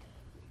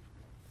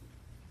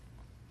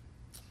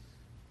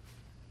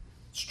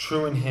 It's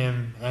true in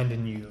him and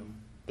in you,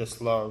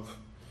 this love.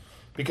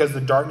 Because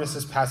the darkness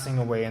is passing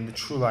away and the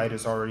true light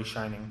is already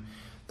shining.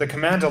 The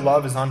command to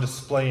love is on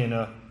display in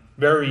a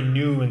very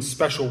new and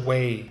special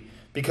way.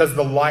 Because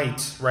the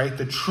light, right,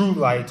 the true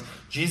light,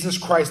 Jesus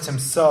Christ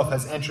himself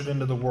has entered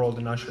into the world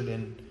and ushered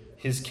in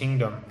his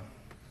kingdom.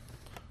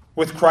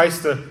 With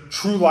Christ, the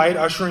true light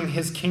ushering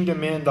his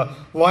kingdom in, the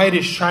light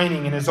is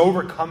shining and is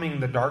overcoming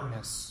the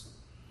darkness.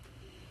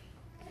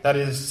 That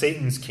is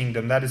Satan's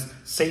kingdom. That is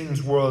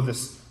Satan's world,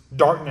 this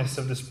darkness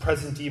of this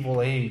present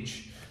evil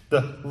age.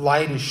 The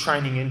light is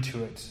shining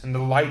into it, and the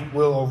light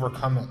will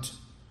overcome it.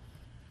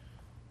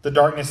 The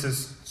darkness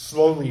is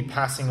slowly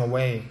passing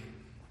away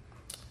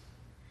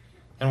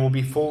and will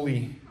be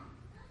fully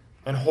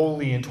and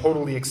wholly and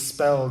totally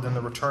expelled in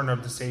the return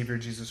of the Savior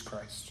Jesus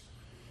Christ,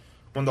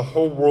 when the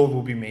whole world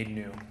will be made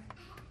new.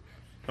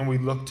 And we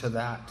look to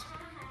that.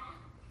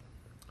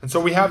 And so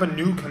we have a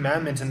new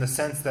commandment in the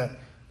sense that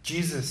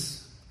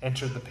Jesus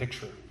entered the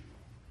picture.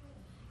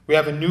 We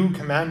have a new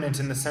commandment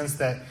in the sense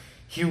that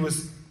he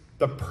was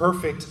the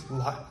perfect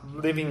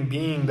living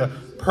being, the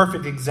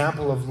perfect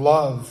example of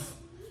love.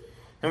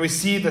 And we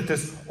see that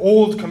this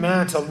old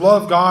command to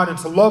love God and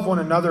to love one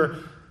another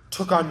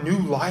took on new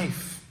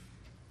life.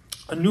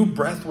 A new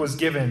breath was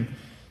given,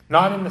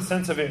 not in the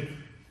sense of it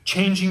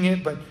changing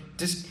it, but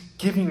just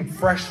giving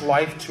fresh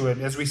life to it,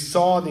 as we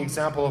saw the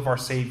example of our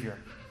Savior.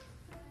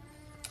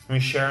 And we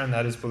share in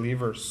that as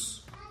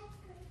believers.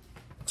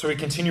 So we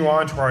continue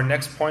on to our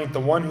next point, the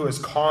one who is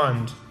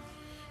conned.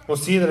 We'll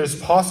see that it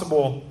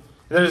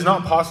is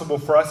not possible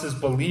for us as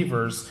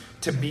believers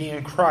to be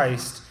in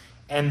Christ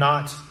and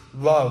not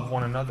love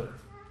one another.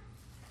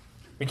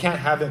 We can't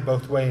have it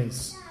both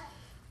ways.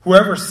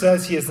 Whoever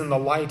says he is in the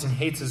light and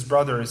hates his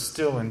brother is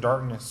still in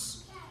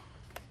darkness.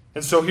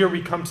 And so here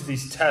we come to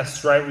these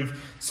tests, right?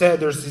 We've said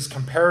there's these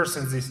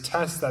comparisons, these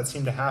tests that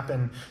seem to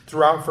happen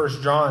throughout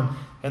 1 John,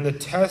 and the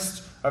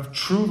test of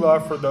true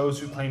love for those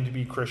who claim to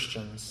be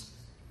Christians.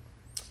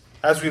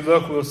 As we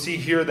look, we'll see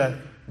here that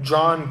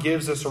John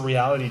gives us a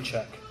reality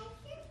check.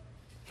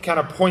 He kind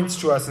of points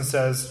to us and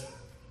says,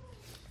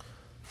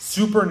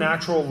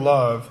 supernatural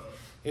love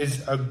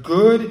is a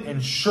good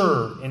and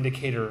sure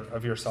indicator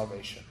of your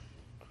salvation.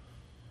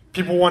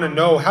 People want to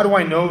know, how do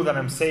I know that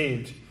I'm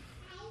saved?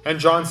 And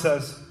John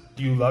says,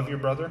 do you love your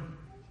brother?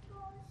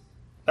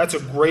 That's a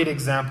great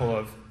example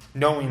of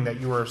knowing that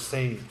you are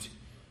saved.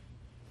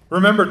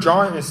 Remember,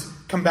 John is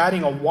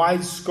combating a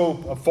wide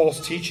scope of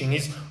false teaching.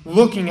 He's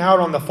looking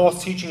out on the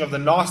false teaching of the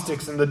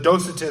Gnostics and the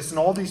Docetists and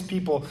all these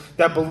people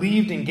that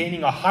believed in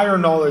gaining a higher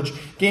knowledge,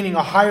 gaining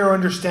a higher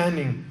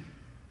understanding.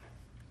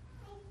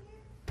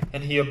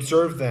 And he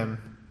observed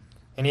them,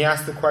 and he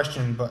asked the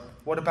question, but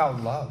what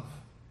about love?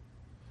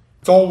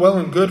 It's all well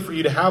and good for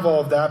you to have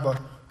all of that,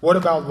 but what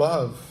about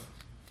love?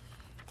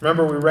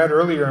 Remember, we read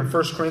earlier in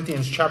 1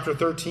 Corinthians chapter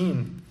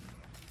 13.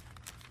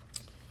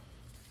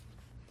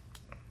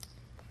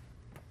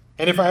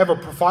 And if I have a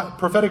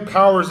prophetic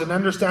powers and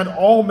understand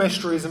all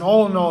mysteries and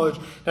all knowledge,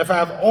 and if I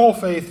have all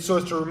faith so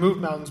as to remove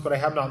mountains, but I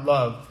have not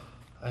love,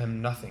 I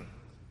am nothing.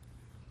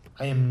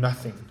 I am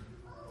nothing.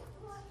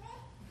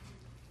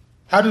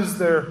 How does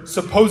their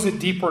supposed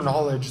deeper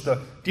knowledge,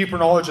 the deeper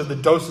knowledge of the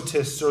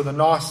Docetists or the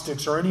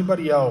Gnostics or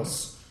anybody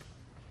else,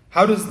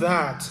 how does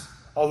that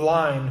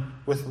align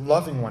with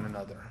loving one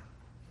another?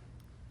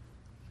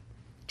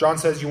 John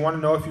says, you want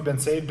to know if you've been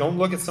saved? Don't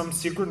look at some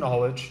secret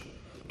knowledge.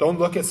 Don't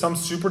look at some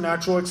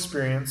supernatural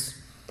experience.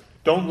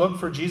 Don't look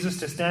for Jesus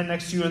to stand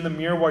next to you in the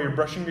mirror while you're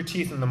brushing your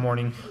teeth in the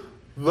morning.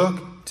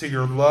 Look to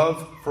your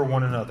love for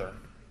one another.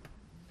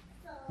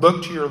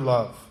 Look to your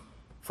love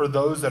for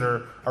those that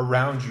are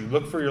around you.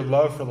 Look for your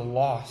love for the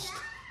lost,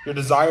 your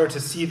desire to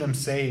see them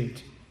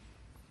saved.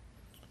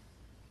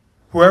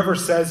 Whoever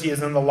says he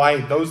is in the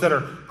light, those that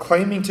are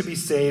claiming to be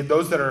saved,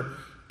 those that are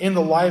in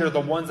the light are the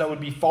ones that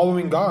would be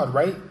following God,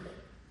 right?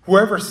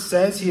 Whoever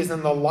says he is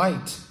in the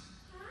light.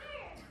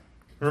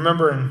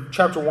 Remember in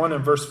chapter 1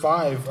 and verse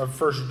 5 of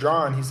 1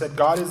 John, he said,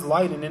 God is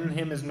light and in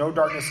him is no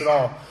darkness at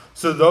all.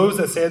 So those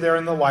that say they're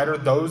in the light are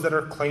those that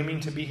are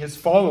claiming to be his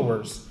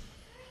followers.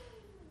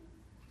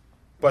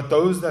 But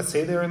those that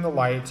say they're in the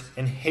light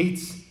and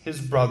hates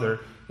his brother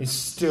is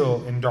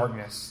still in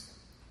darkness.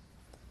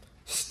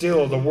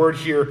 Still, the word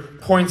here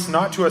points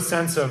not to a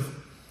sense of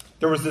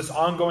there was this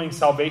ongoing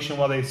salvation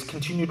while they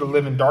continue to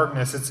live in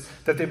darkness. It's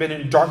that they've been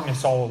in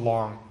darkness all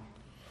along.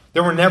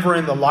 They were never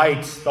in the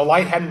light. The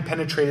light hadn't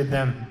penetrated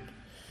them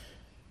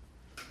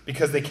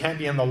because they can't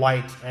be in the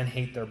light and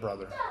hate their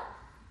brother.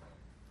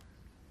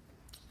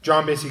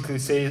 John basically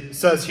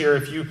says here,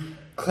 if you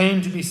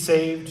claim to be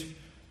saved,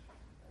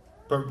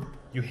 but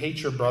you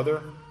hate your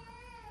brother,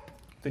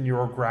 then you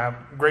are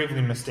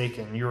gravely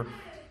mistaken.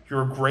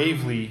 You're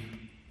gravely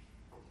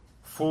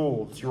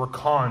fooled. You are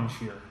conned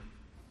here.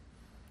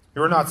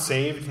 You are not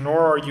saved,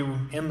 nor are you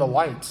in the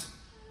light.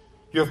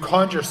 You have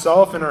conned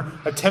yourself and are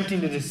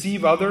attempting to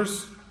deceive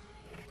others,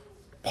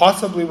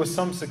 possibly with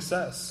some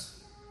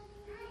success.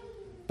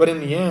 But in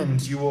the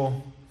end, you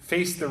will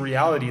face the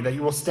reality that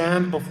you will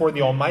stand before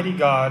the Almighty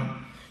God.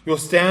 You'll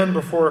stand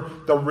before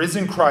the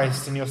risen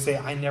Christ, and you'll say,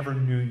 I never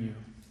knew you.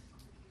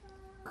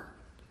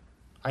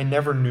 I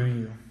never knew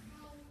you.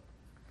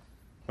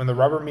 When the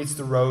rubber meets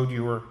the road,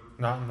 you are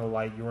not in the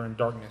light. You are in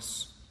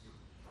darkness.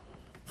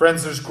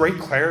 Friends, there's great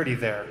clarity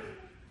there.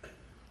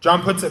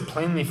 John puts it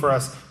plainly for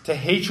us. To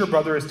hate your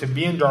brother is to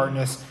be in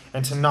darkness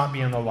and to not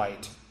be in the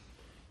light.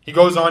 He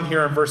goes on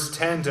here in verse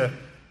 10 to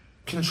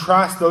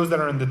contrast those that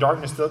are in the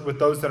darkness with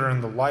those that are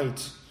in the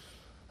light.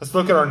 Let's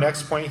look at our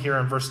next point here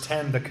in verse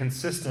 10, the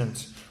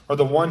consistent, or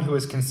the one who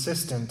is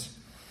consistent.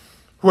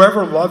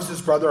 Whoever loves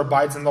his brother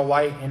abides in the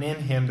light, and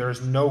in him there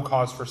is no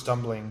cause for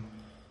stumbling.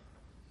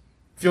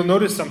 If you'll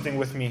notice something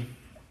with me,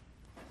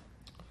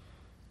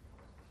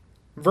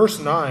 verse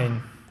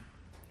 9,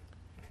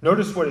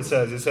 notice what it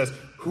says. It says,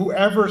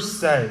 whoever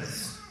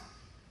says,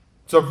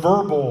 it's a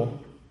verbal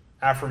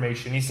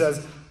affirmation. He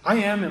says, I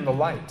am in the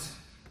light.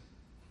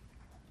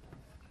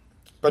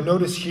 But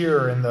notice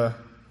here in the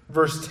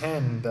verse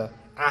 10, the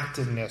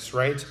activeness,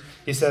 right?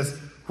 He says,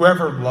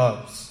 whoever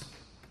loves.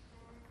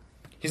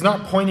 He's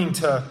not pointing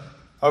to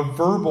a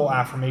verbal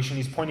affirmation.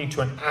 He's pointing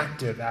to an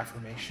active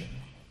affirmation.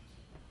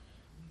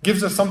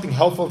 Gives us something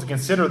helpful to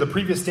consider. The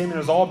previous statement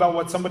is all about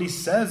what somebody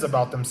says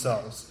about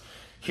themselves.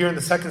 Here in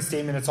the second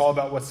statement, it's all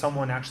about what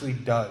someone actually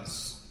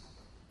does.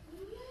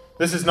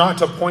 This is not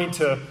to point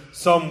to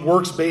some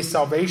works-based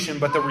salvation,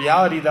 but the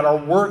reality that our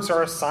works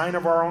are a sign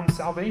of our own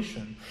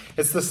salvation.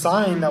 It's the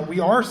sign that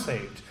we are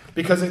saved,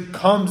 because it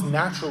comes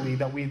naturally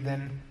that we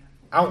then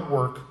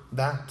outwork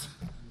that.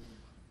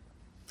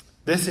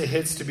 This, it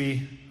hits to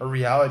be a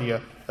reality,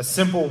 a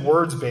simple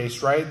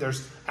words-based, right?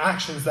 There's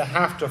actions that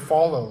have to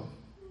follow.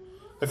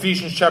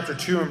 Ephesians chapter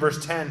 2 and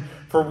verse 10,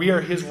 for we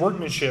are his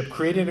workmanship,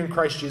 created in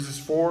Christ Jesus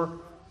for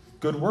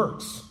good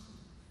works,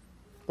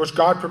 which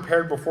God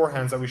prepared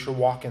beforehand that we should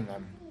walk in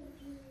them.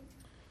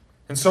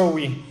 And so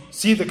we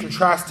see the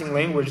contrasting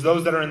language.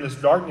 Those that are in this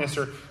darkness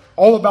are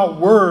all about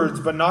words,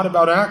 but not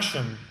about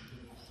action.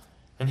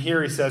 And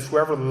here he says,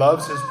 whoever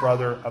loves his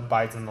brother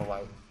abides in the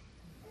light.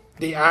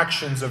 The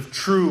actions of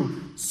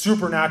true,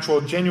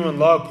 supernatural, genuine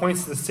love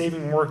points to the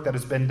saving work that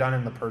has been done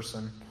in the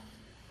person.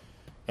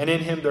 And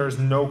in him there is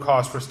no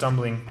cause for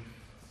stumbling.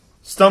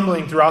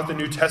 Stumbling throughout the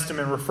New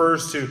Testament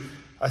refers to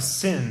a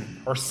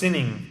sin or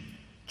sinning.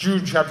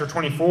 Jude chapter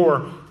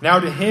 24, now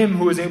to him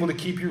who is able to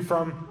keep you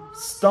from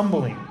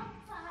stumbling,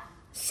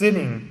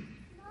 sinning,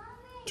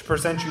 to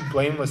present you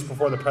blameless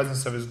before the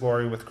presence of his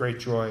glory with great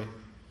joy.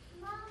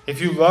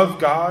 If you love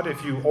God,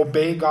 if you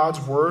obey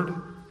God's word,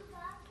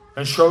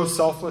 and show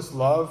selfless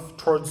love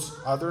towards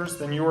others,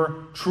 then you are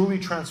truly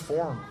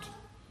transformed.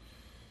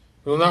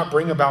 You will not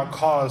bring about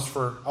cause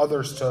for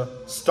others to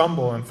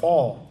stumble and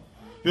fall.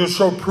 You'll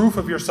show proof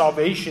of your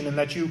salvation and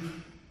that you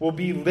will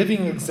be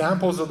living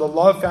examples of the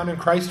love found in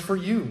Christ for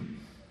you,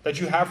 that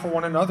you have for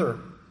one another.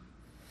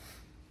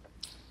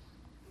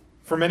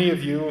 For many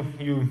of you,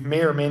 you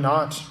may or may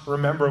not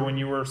remember when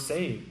you were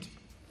saved.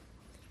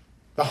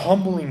 The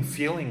humbling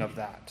feeling of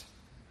that.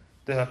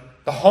 The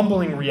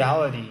humbling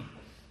reality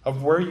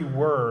of where you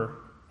were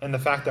and the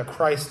fact that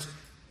Christ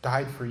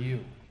died for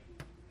you.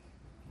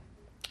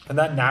 And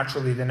that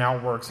naturally then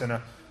outworks in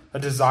a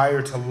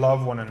desire to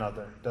love one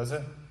another, does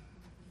it?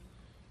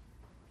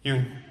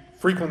 You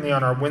frequently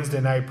on our Wednesday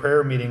night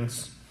prayer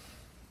meetings,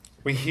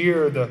 we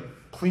hear the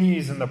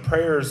pleas and the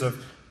prayers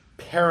of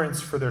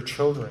parents for their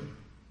children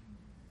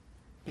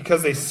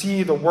because they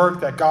see the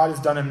work that God has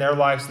done in their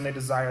lives and they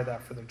desire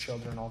that for their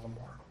children all the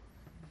more.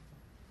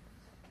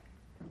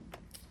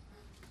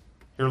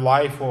 Your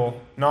life will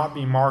not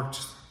be marked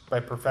by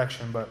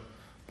perfection, but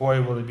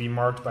boy, will it be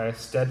marked by a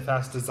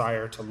steadfast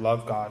desire to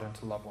love God and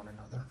to love one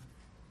another.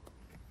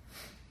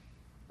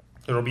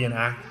 It'll be an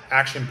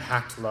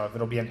action-packed love.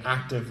 It'll be an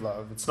active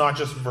love. It's not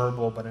just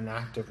verbal, but an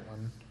active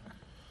one.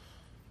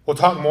 We'll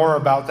talk more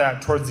about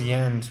that towards the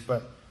end,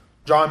 but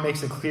John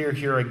makes it clear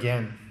here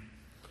again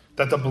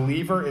that the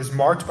believer is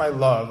marked by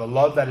love, a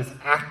love that is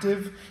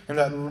active and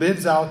that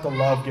lives out the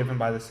love given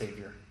by the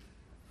Savior.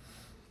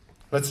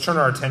 Let's turn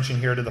our attention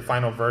here to the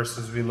final verse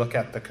as we look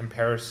at the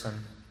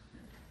comparison.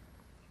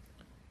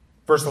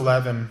 Verse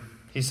 11,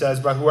 he says,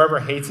 but whoever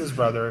hates his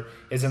brother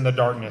is in the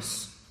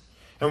darkness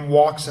and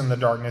walks in the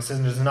darkness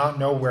and does not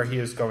know where he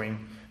is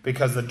going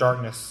because the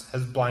darkness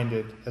has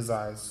blinded his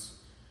eyes.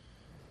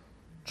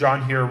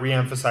 John here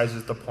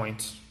reemphasizes the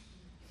point.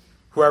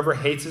 Whoever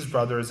hates his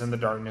brother is in the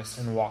darkness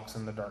and walks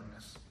in the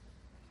darkness.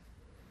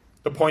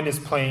 The point is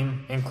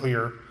plain and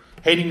clear.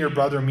 Hating your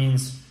brother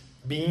means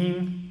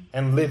being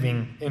and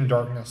living in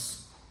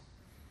darkness.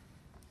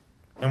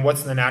 And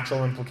what's the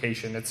natural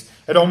implication?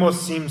 It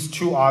almost seems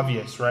too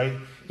obvious, right?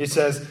 It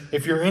says,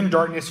 if you're in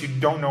darkness, you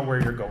don't know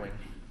where you're going.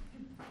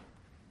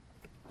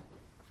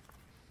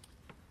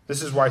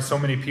 This is why so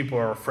many people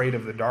are afraid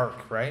of the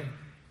dark, right?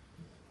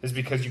 is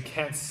because you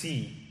can't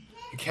see,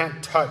 you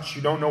can't touch,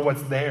 you don't know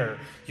what's there.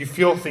 You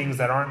feel things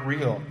that aren't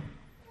real.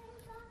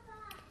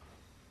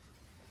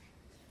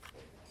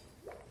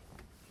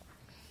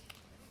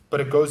 But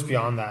it goes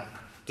beyond that.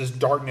 This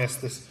darkness,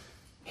 this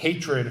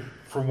hatred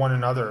for one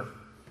another.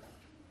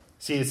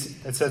 See, it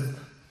says,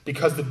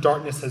 because the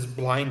darkness has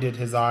blinded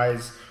his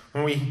eyes.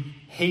 When we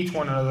hate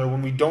one another,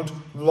 when we don't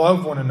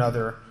love one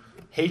another,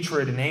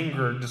 hatred and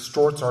anger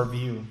distorts our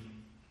view.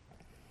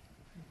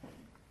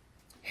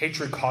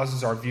 Hatred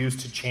causes our views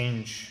to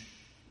change.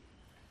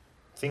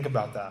 Think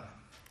about that.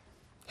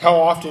 How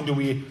often do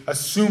we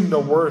assume the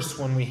worst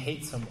when we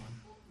hate someone?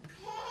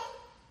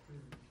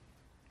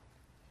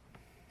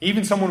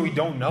 Even someone we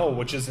don't know,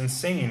 which is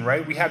insane,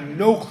 right? We have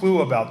no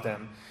clue about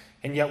them,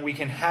 and yet we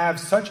can have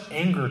such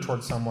anger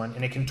towards someone,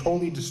 and it can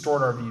totally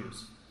distort our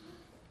views.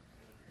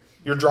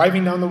 You're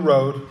driving down the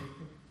road,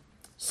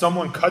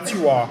 someone cuts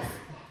you off,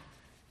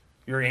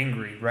 you're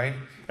angry, right?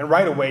 And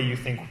right away you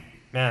think,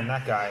 man,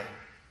 that guy,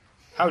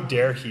 how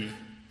dare he?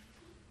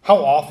 How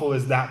awful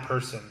is that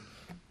person?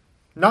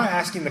 Not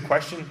asking the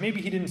question,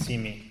 maybe he didn't see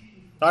me.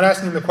 Not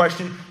asking the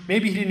question,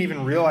 maybe he didn't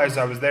even realize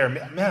I was there.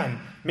 Man,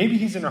 maybe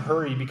he's in a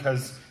hurry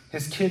because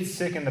his kid's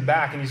sick in the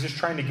back and he's just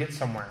trying to get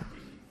somewhere.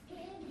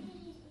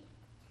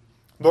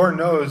 Lord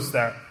knows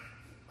that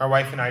my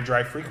wife and I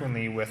drive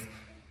frequently with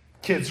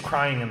kids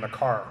crying in the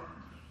car.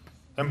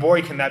 And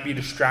boy, can that be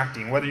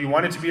distracting. Whether you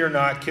want it to be or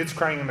not, kids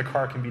crying in the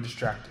car can be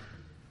distracting.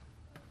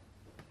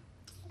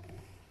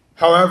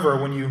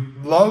 However, when you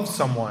love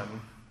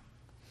someone,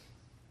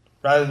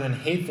 rather than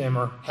hate them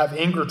or have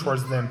anger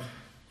towards them,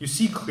 you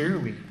see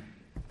clearly.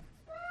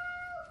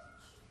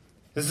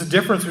 There's a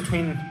difference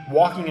between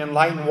walking in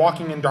light and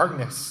walking in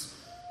darkness.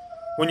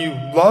 When you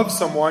love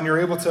someone, you're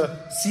able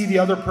to see the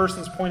other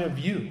person's point of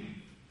view.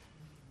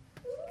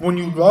 When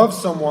you love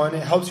someone,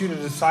 it helps you to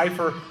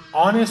decipher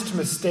honest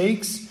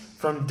mistakes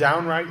from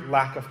downright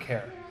lack of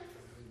care.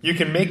 You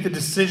can make the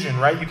decision,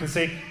 right? You can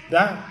say,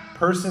 that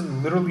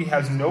person literally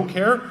has no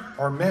care,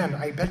 or man,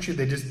 I bet you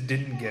they just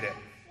didn't get it.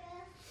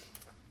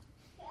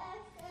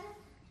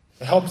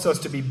 It helps us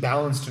to be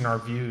balanced in our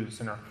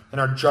views, in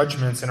our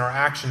judgments, in our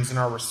actions, in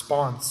our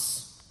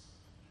response.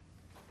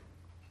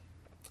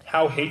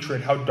 How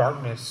hatred, how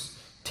darkness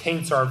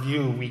taints our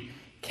view. We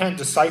can't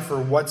decipher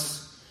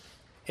what's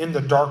in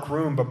the dark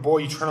room, but boy,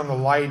 you turn on the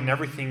light and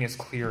everything is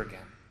clear again.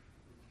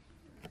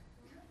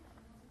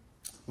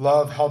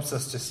 Love helps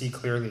us to see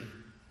clearly.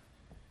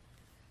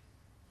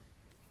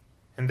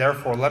 And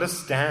therefore, let us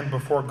stand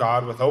before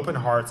God with open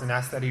hearts and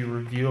ask that He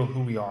reveal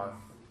who we are.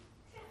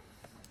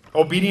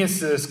 Obedience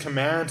to this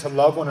command to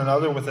love one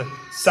another with a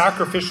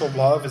sacrificial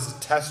love is a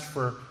test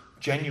for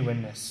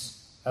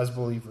genuineness as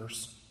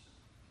believers.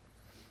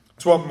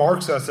 It's what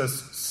marks us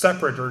as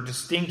separate or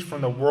distinct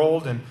from the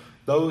world and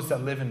those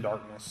that live in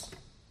darkness.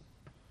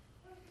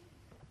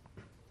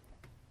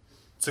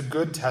 It's a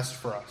good test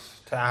for us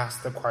to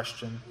ask the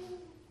question,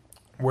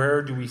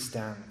 where do we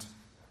stand?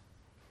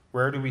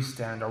 Where do we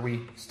stand? Are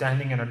we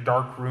standing in a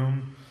dark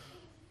room,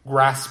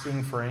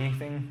 grasping for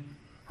anything?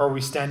 Or are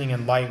we standing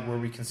in light where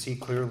we can see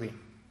clearly?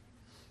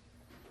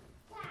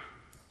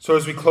 So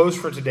as we close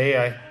for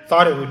today, I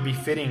thought it would be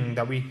fitting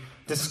that we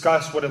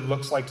discuss what it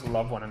looks like to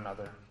love one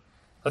another.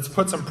 Let's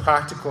put some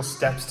practical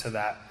steps to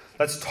that.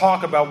 Let's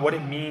talk about what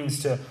it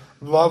means to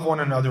love one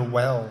another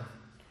well.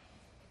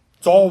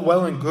 It's all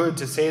well and good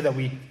to say that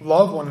we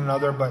love one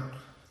another, but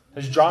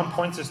as John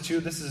points us to,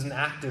 this is an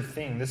active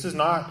thing. This is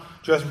not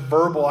just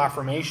verbal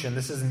affirmation.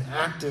 This is an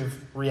active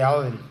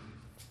reality.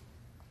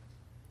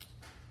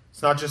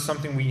 It's not just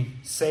something we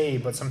say,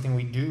 but something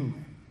we do.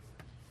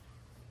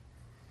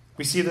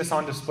 We see this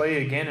on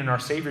display again in our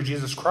Savior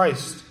Jesus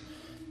Christ.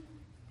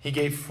 He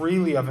gave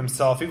freely of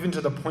himself, even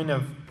to the point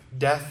of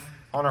death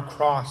on a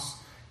cross,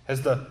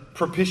 as the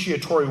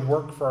propitiatory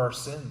work for our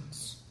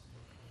sins.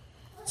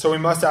 So we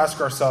must ask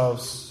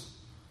ourselves,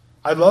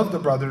 I love the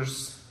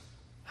brothers.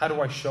 How do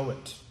I show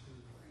it?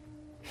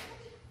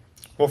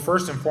 Well,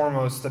 first and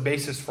foremost, the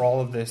basis for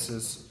all of this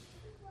is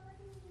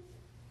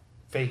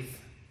faith.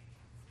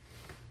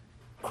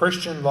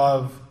 Christian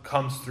love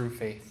comes through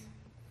faith.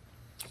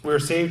 We are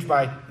saved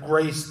by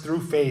grace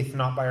through faith,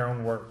 not by our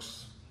own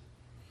works.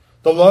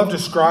 The love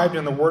described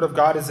in the Word of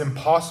God is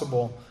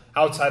impossible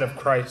outside of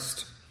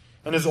Christ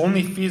and is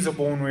only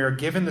feasible when we are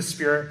given the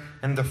Spirit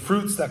and the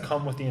fruits that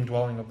come with the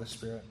indwelling of the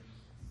Spirit.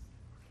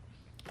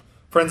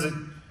 Friends,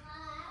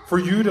 for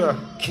you to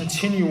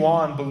continue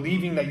on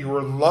believing that you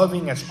are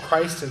loving as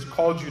Christ has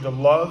called you to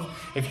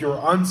love, if you're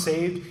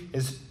unsaved,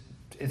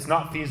 it's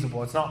not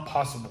feasible. It's not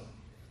possible.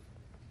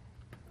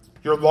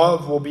 Your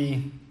love will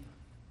be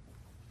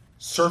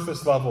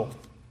surface level.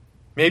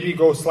 Maybe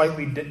go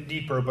slightly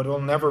deeper, but it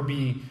will never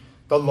be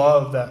the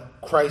love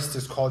that Christ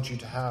has called you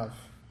to have.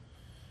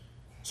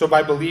 So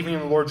by believing in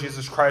the Lord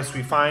Jesus Christ,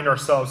 we find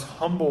ourselves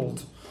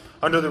humbled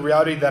under the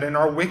reality that in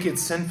our wicked,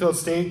 sin-filled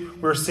state,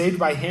 we're saved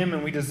by Him,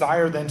 and we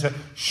desire then to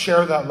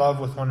share that love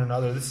with one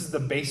another. This is the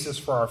basis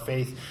for our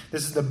faith.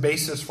 This is the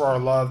basis for our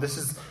love. This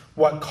is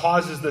what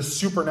causes the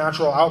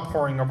supernatural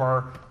outpouring of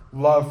our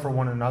love for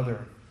one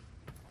another.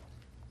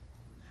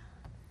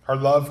 Our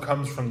love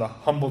comes from the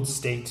humbled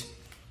state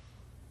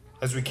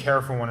as we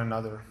care for one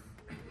another.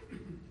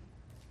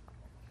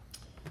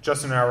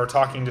 Justin and I were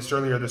talking just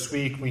earlier this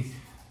week. We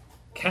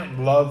can't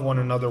love one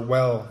another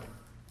well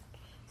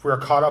if we are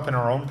caught up in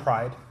our own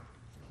pride,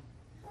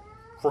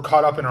 if we're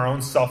caught up in our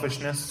own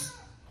selfishness,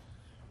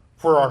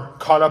 if we're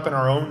caught up in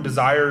our own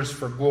desires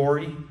for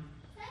glory,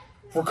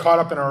 if we're caught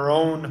up in our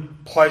own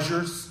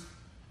pleasures.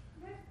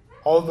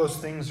 All of those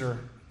things are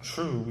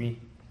true. We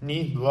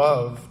need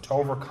love to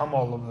overcome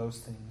all of those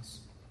things.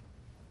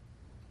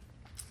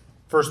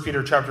 1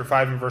 Peter chapter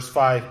 5 and verse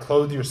 5,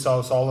 clothe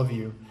yourselves, all of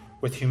you,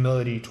 with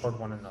humility toward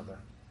one another.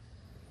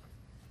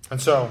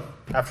 And so,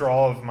 after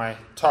all of my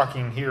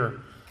talking here,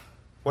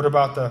 what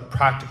about the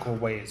practical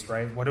ways,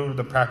 right? What are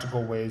the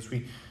practical ways?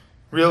 We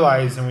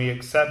realize and we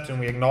accept and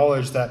we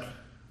acknowledge that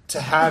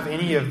to have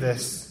any of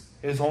this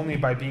is only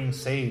by being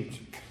saved.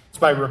 It's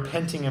by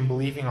repenting and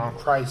believing on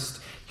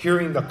Christ,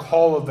 hearing the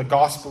call of the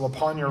gospel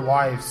upon your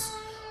lives,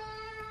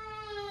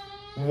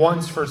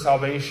 once for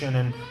salvation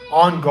and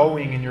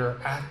ongoing in your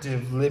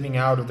active living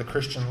out of the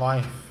Christian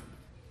life.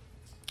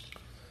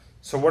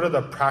 So what are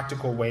the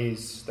practical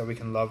ways that we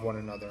can love one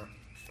another?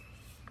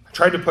 I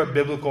tried to put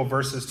biblical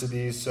verses to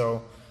these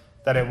so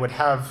that it would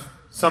have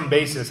some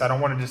basis. I don't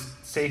want to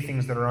just say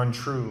things that are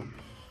untrue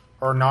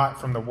or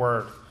not from the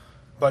Word.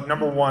 But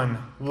number one,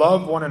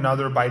 love one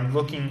another by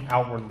looking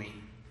outwardly.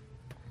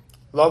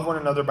 Love one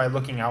another by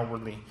looking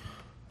outwardly.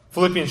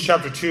 Philippians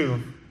chapter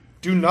 2,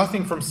 do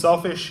nothing from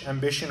selfish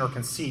ambition or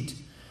conceit,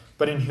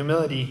 but in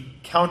humility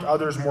count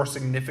others more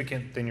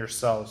significant than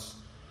yourselves.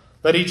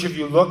 Let each of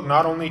you look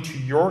not only to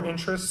your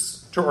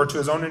interests, or to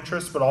his own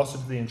interests, but also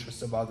to the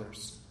interests of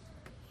others.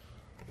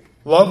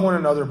 Love one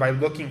another by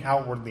looking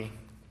outwardly.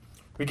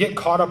 We get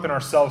caught up in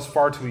ourselves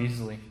far too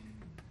easily.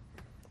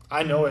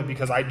 I know it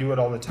because I do it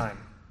all the time.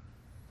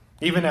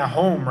 Even at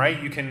home, right?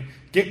 You can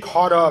get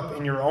caught up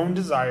in your own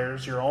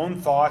desires, your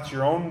own thoughts,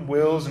 your own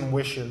wills and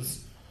wishes.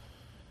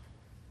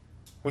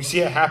 We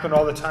see it happen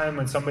all the time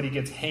when somebody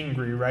gets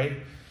hangry, right?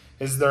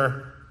 Is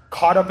they're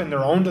caught up in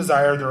their own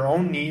desire, their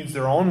own needs,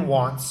 their own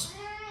wants,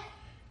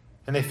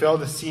 and they fail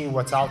to see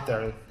what's out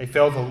there. They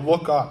fail to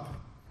look up.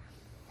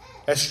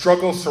 As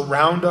struggles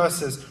surround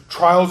us, as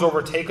trials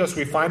overtake us,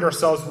 we find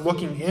ourselves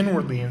looking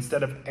inwardly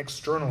instead of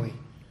externally.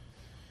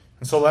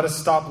 And so let us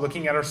stop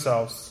looking at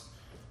ourselves.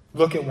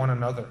 Look at one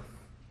another.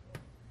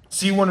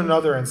 See one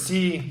another and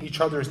see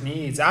each other's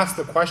needs. Ask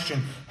the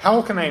question,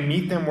 how can I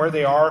meet them where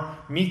they are,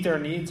 meet their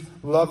needs,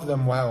 love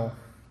them well?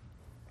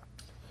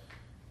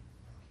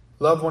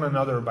 Love one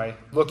another by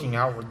looking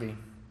outwardly.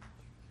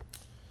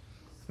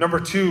 Number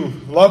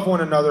 2, love one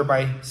another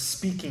by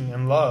speaking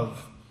in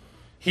love.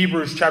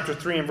 Hebrews chapter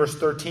 3 and verse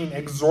 13,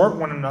 exhort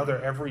one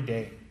another every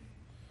day.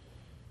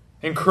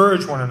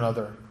 Encourage one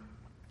another.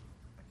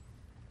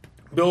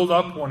 Build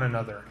up one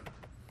another.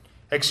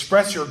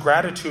 Express your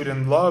gratitude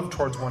and love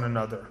towards one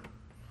another.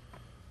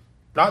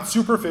 Not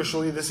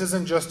superficially. This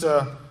isn't just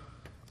a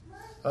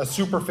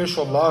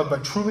superficial love,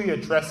 but truly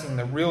addressing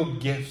the real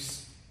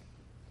gifts,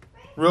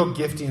 real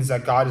giftings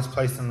that God has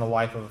placed in the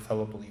life of a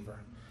fellow believer.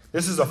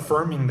 This is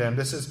affirming them.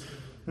 This is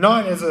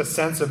not as a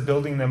sense of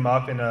building them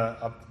up in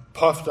a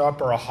puffed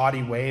up or a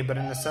haughty way, but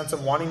in the sense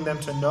of wanting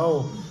them to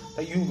know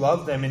that you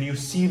love them and you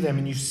see them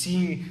and you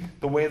see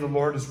the way the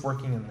Lord is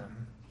working in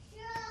them.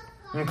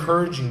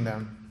 Encouraging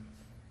them.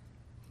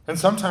 And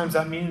sometimes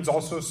that means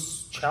also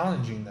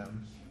challenging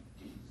them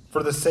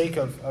for the sake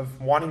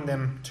of wanting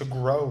them to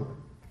grow.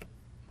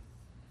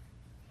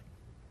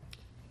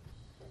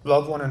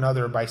 Love one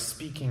another by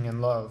speaking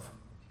in love.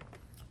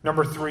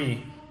 Number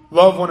 3,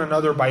 love one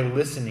another by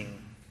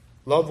listening.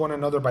 Love one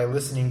another by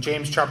listening.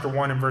 James chapter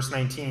 1 and verse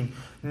 19.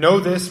 Know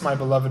this, my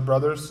beloved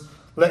brothers.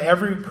 Let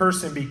every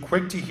person be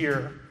quick to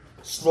hear,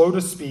 slow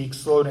to speak,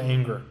 slow to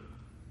anger.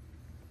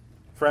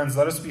 Friends,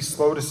 let us be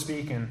slow to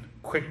speak and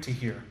quick to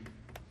hear.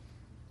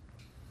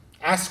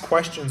 Ask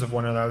questions of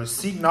one another.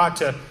 Seek not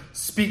to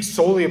speak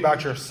solely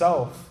about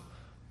yourself,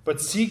 but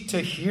seek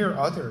to hear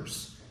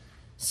others.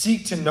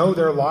 Seek to know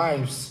their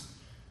lives,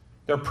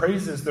 their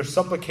praises, their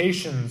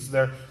supplications,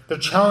 their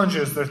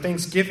challenges, their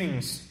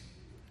thanksgivings.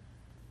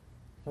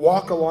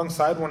 Walk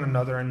alongside one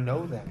another and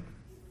know them.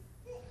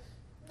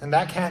 And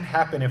that can't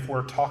happen if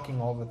we're talking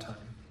all the time.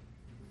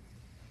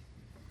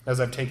 As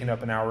I've taken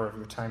up an hour of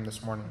your time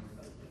this morning.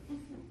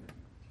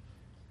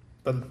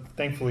 But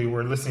thankfully,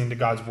 we're listening to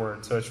God's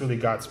word, so it's really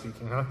God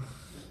speaking, huh?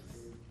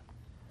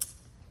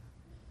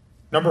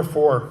 Number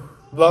 4,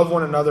 love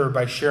one another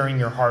by sharing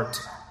your heart.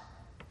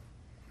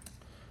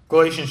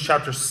 Galatians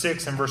chapter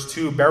 6 and verse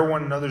 2, bear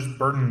one another's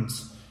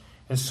burdens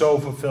and so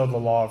fulfill the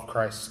law of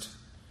Christ.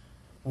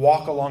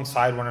 Walk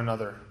alongside one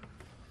another.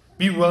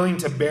 Be willing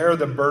to bear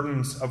the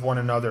burdens of one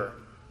another.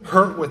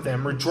 Hurt with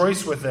them,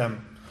 rejoice with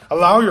them.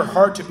 Allow your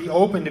heart to be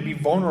open, to be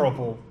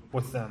vulnerable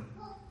with them.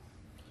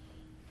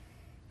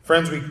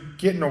 Friends, we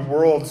get in a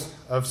world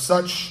of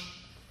such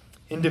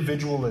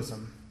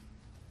individualism.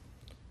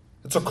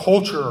 It's a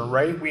culture,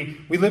 right?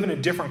 We live in a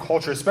different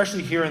culture,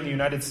 especially here in the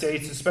United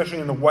States, especially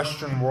in the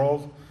Western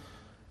world.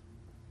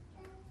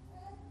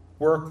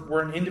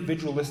 we're an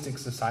individualistic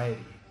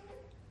society.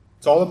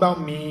 It's all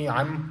about me.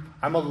 I'm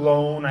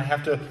alone. I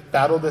have to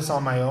battle this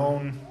on my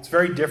own. It's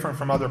very different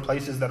from other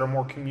places that are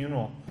more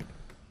communal.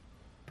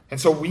 And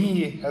so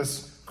we,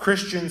 as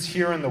Christians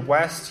here in the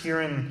West,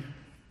 here in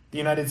the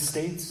United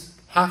States,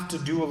 have to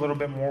do a little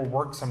bit more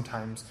work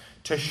sometimes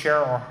to share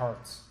our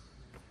hearts,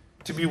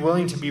 to be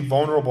willing to be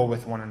vulnerable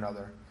with one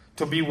another,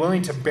 to be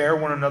willing to bear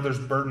one another's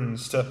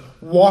burdens, to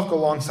walk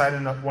alongside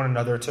one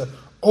another, to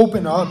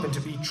open up and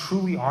to be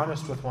truly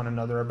honest with one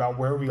another about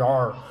where we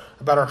are,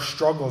 about our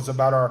struggles,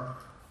 about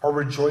our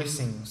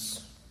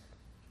rejoicings.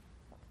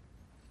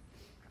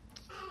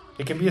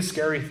 It can be a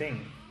scary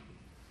thing.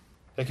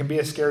 It can be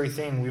a scary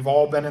thing. We've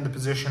all been in the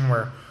position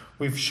where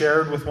we've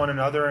shared with one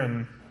another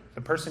and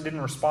the person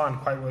didn't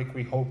respond quite like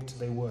we hoped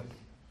they would.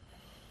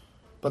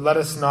 But let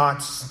us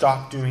not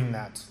stop doing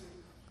that.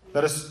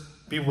 Let us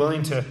be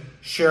willing to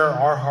share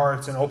our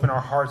hearts and open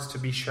our hearts to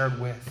be shared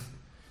with.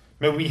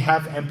 May we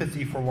have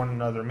empathy for one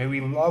another. May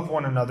we love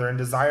one another and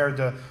desire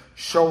to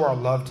show our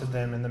love to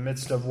them in the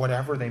midst of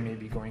whatever they may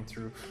be going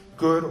through,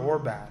 good or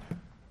bad.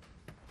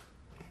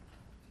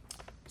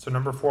 So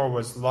number 4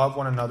 was love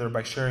one another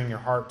by sharing your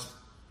heart.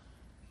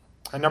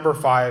 And number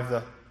 5,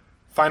 the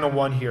final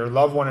one here,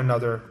 love one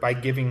another by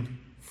giving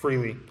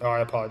freely. Oh,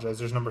 I apologize.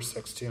 There's number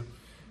 6 too.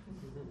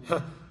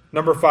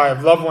 Number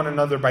 5, love one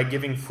another by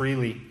giving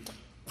freely.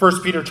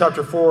 1 Peter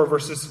chapter 4,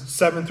 verses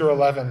 7 through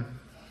 11.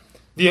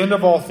 The end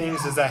of all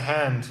things is at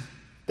hand.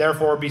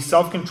 Therefore, be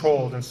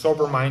self-controlled and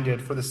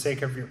sober-minded for the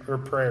sake of your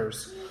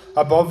prayers.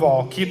 Above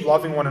all, keep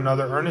loving one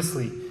another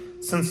earnestly,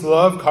 since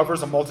love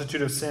covers a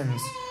multitude of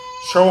sins.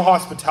 Show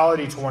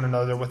hospitality to one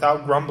another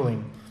without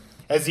grumbling.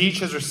 As each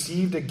has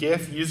received a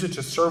gift, use it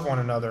to serve one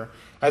another,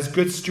 as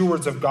good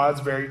stewards of God's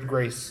varied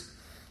grace.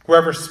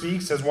 Whoever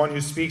speaks as one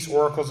who speaks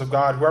oracles of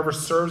God. Whoever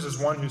serves as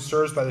one who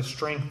serves by the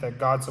strength that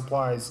God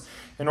supplies,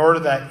 in order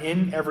that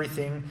in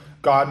everything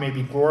God may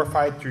be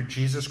glorified through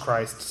Jesus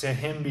Christ. To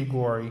him be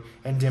glory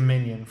and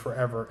dominion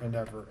forever and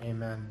ever.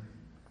 Amen.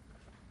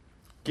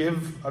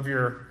 Give of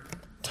your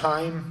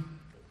time,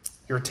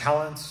 your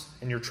talents,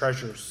 and your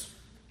treasures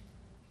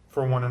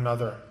for one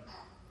another.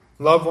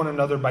 Love one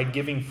another by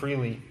giving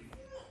freely.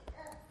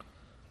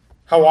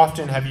 How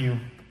often have you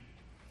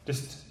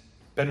just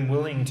been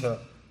willing to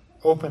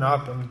open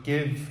up and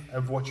give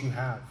of what you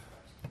have?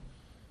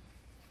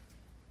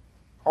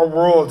 Our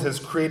world has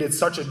created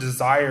such a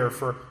desire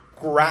for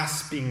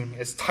grasping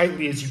as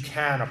tightly as you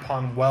can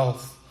upon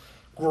wealth,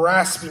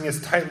 grasping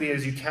as tightly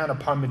as you can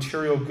upon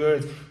material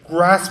goods,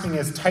 grasping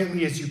as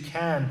tightly as you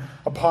can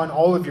upon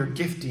all of your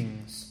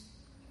giftings.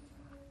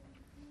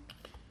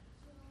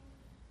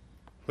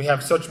 We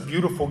have such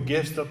beautiful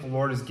gifts that the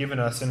Lord has given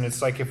us, and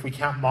it's like if we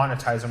can't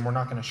monetize them, we're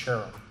not going to share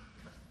them.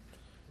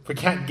 If we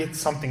can't get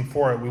something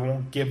for it, we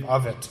won't give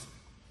of it.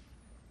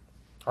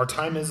 Our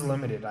time is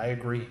limited, I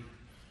agree.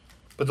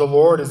 But the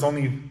Lord is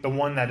only the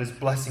one that is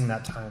blessing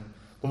that time.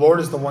 The Lord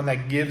is the one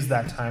that gives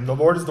that time. The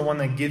Lord is the one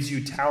that gives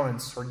you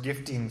talents or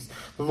giftings.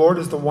 The Lord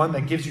is the one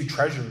that gives you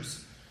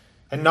treasures.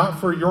 And not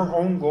for your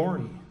own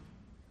glory,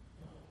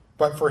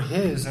 but for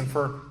His and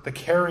for the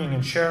caring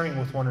and sharing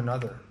with one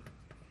another.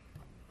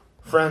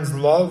 Friends,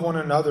 love one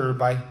another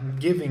by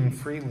giving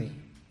freely.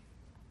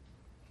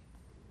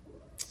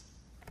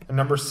 And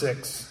number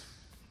 6,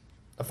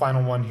 the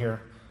final one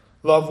here.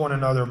 Love one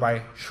another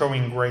by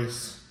showing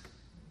grace.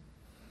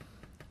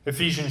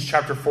 Ephesians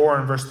chapter 4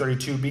 and verse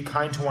 32. Be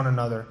kind to one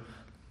another,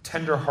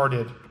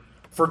 tender-hearted,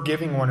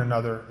 forgiving one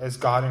another as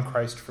God in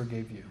Christ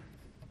forgave you.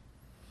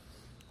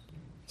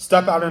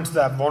 Step out into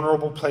that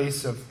vulnerable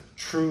place of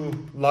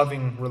true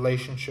loving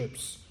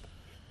relationships.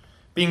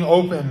 Being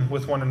open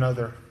with one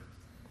another.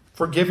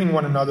 Forgiving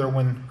one another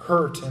when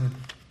hurt and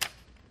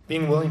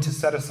being willing to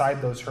set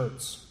aside those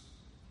hurts.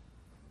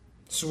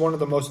 This is one of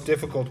the most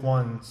difficult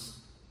ones,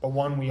 but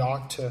one we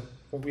ought to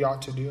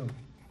do.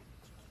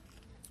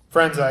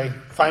 Friends, I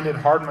find it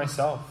hard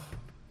myself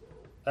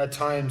at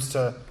times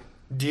to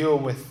deal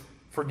with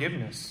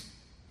forgiveness.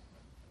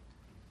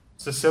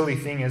 It's a silly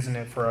thing, isn't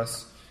it, for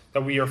us,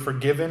 that we are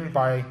forgiven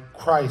by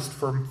Christ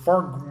for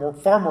far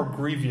more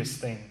grievous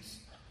things.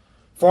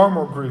 Far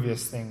more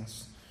grievous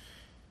things.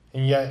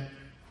 And yet,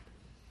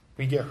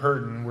 we get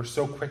hurt and we're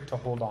so quick to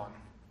hold on.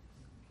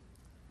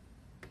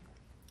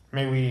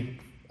 May we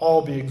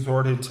all be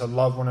exhorted to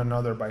love one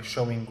another by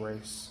showing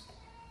grace.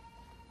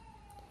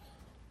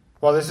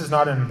 While this is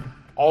not an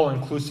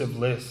all-inclusive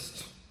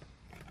list,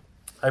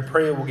 I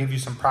pray it will give you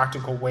some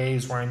practical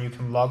ways wherein you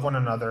can love one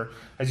another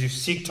as you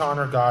seek to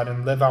honor God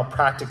and live out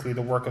practically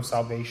the work of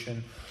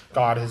salvation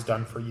God has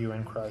done for you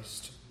in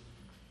Christ.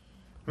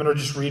 I'm going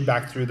to just read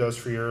back through those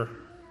for your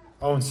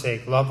own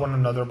sake. Love one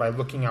another by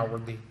looking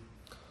outwardly.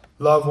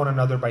 Love one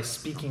another by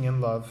speaking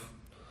in love.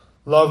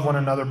 Love one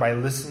another by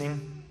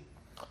listening.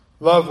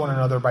 Love one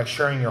another by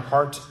sharing your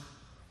heart.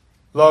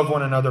 Love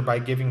one another by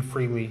giving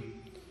freely.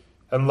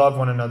 And love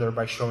one another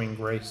by showing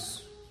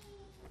grace.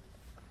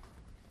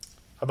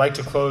 I'd like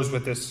to close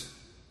with this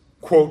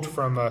quote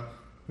from a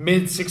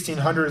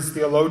mid-1600s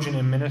theologian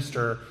and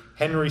minister,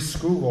 Henry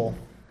Scougal.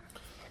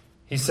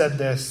 He said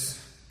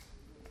this: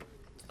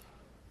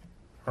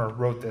 or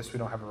wrote this. We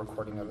don't have a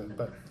recording of it,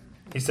 but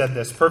he said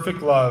this: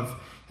 perfect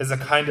love is a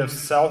kind of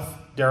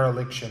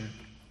self-dereliction,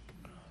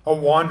 a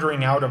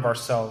wandering out of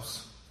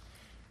ourselves.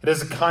 It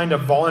is a kind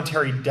of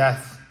voluntary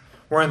death,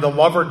 wherein the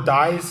lover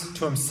dies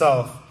to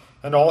himself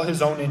and all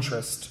his own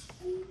interest,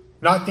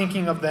 not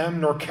thinking of them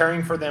nor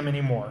caring for them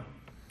anymore,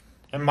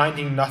 and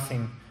minding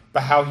nothing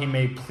but how he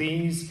may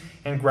please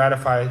and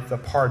gratify the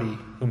party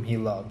whom he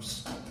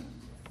loves.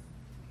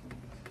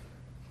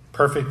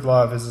 Perfect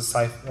love is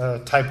a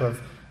type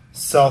of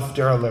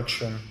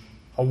self-dereliction,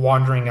 a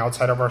wandering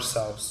outside of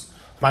ourselves,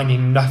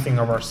 minding nothing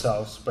of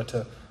ourselves but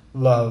to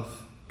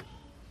love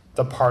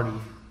the party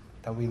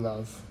that we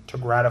love, to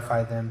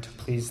gratify them, to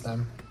please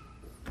them.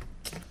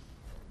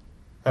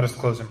 Let us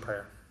close in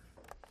prayer.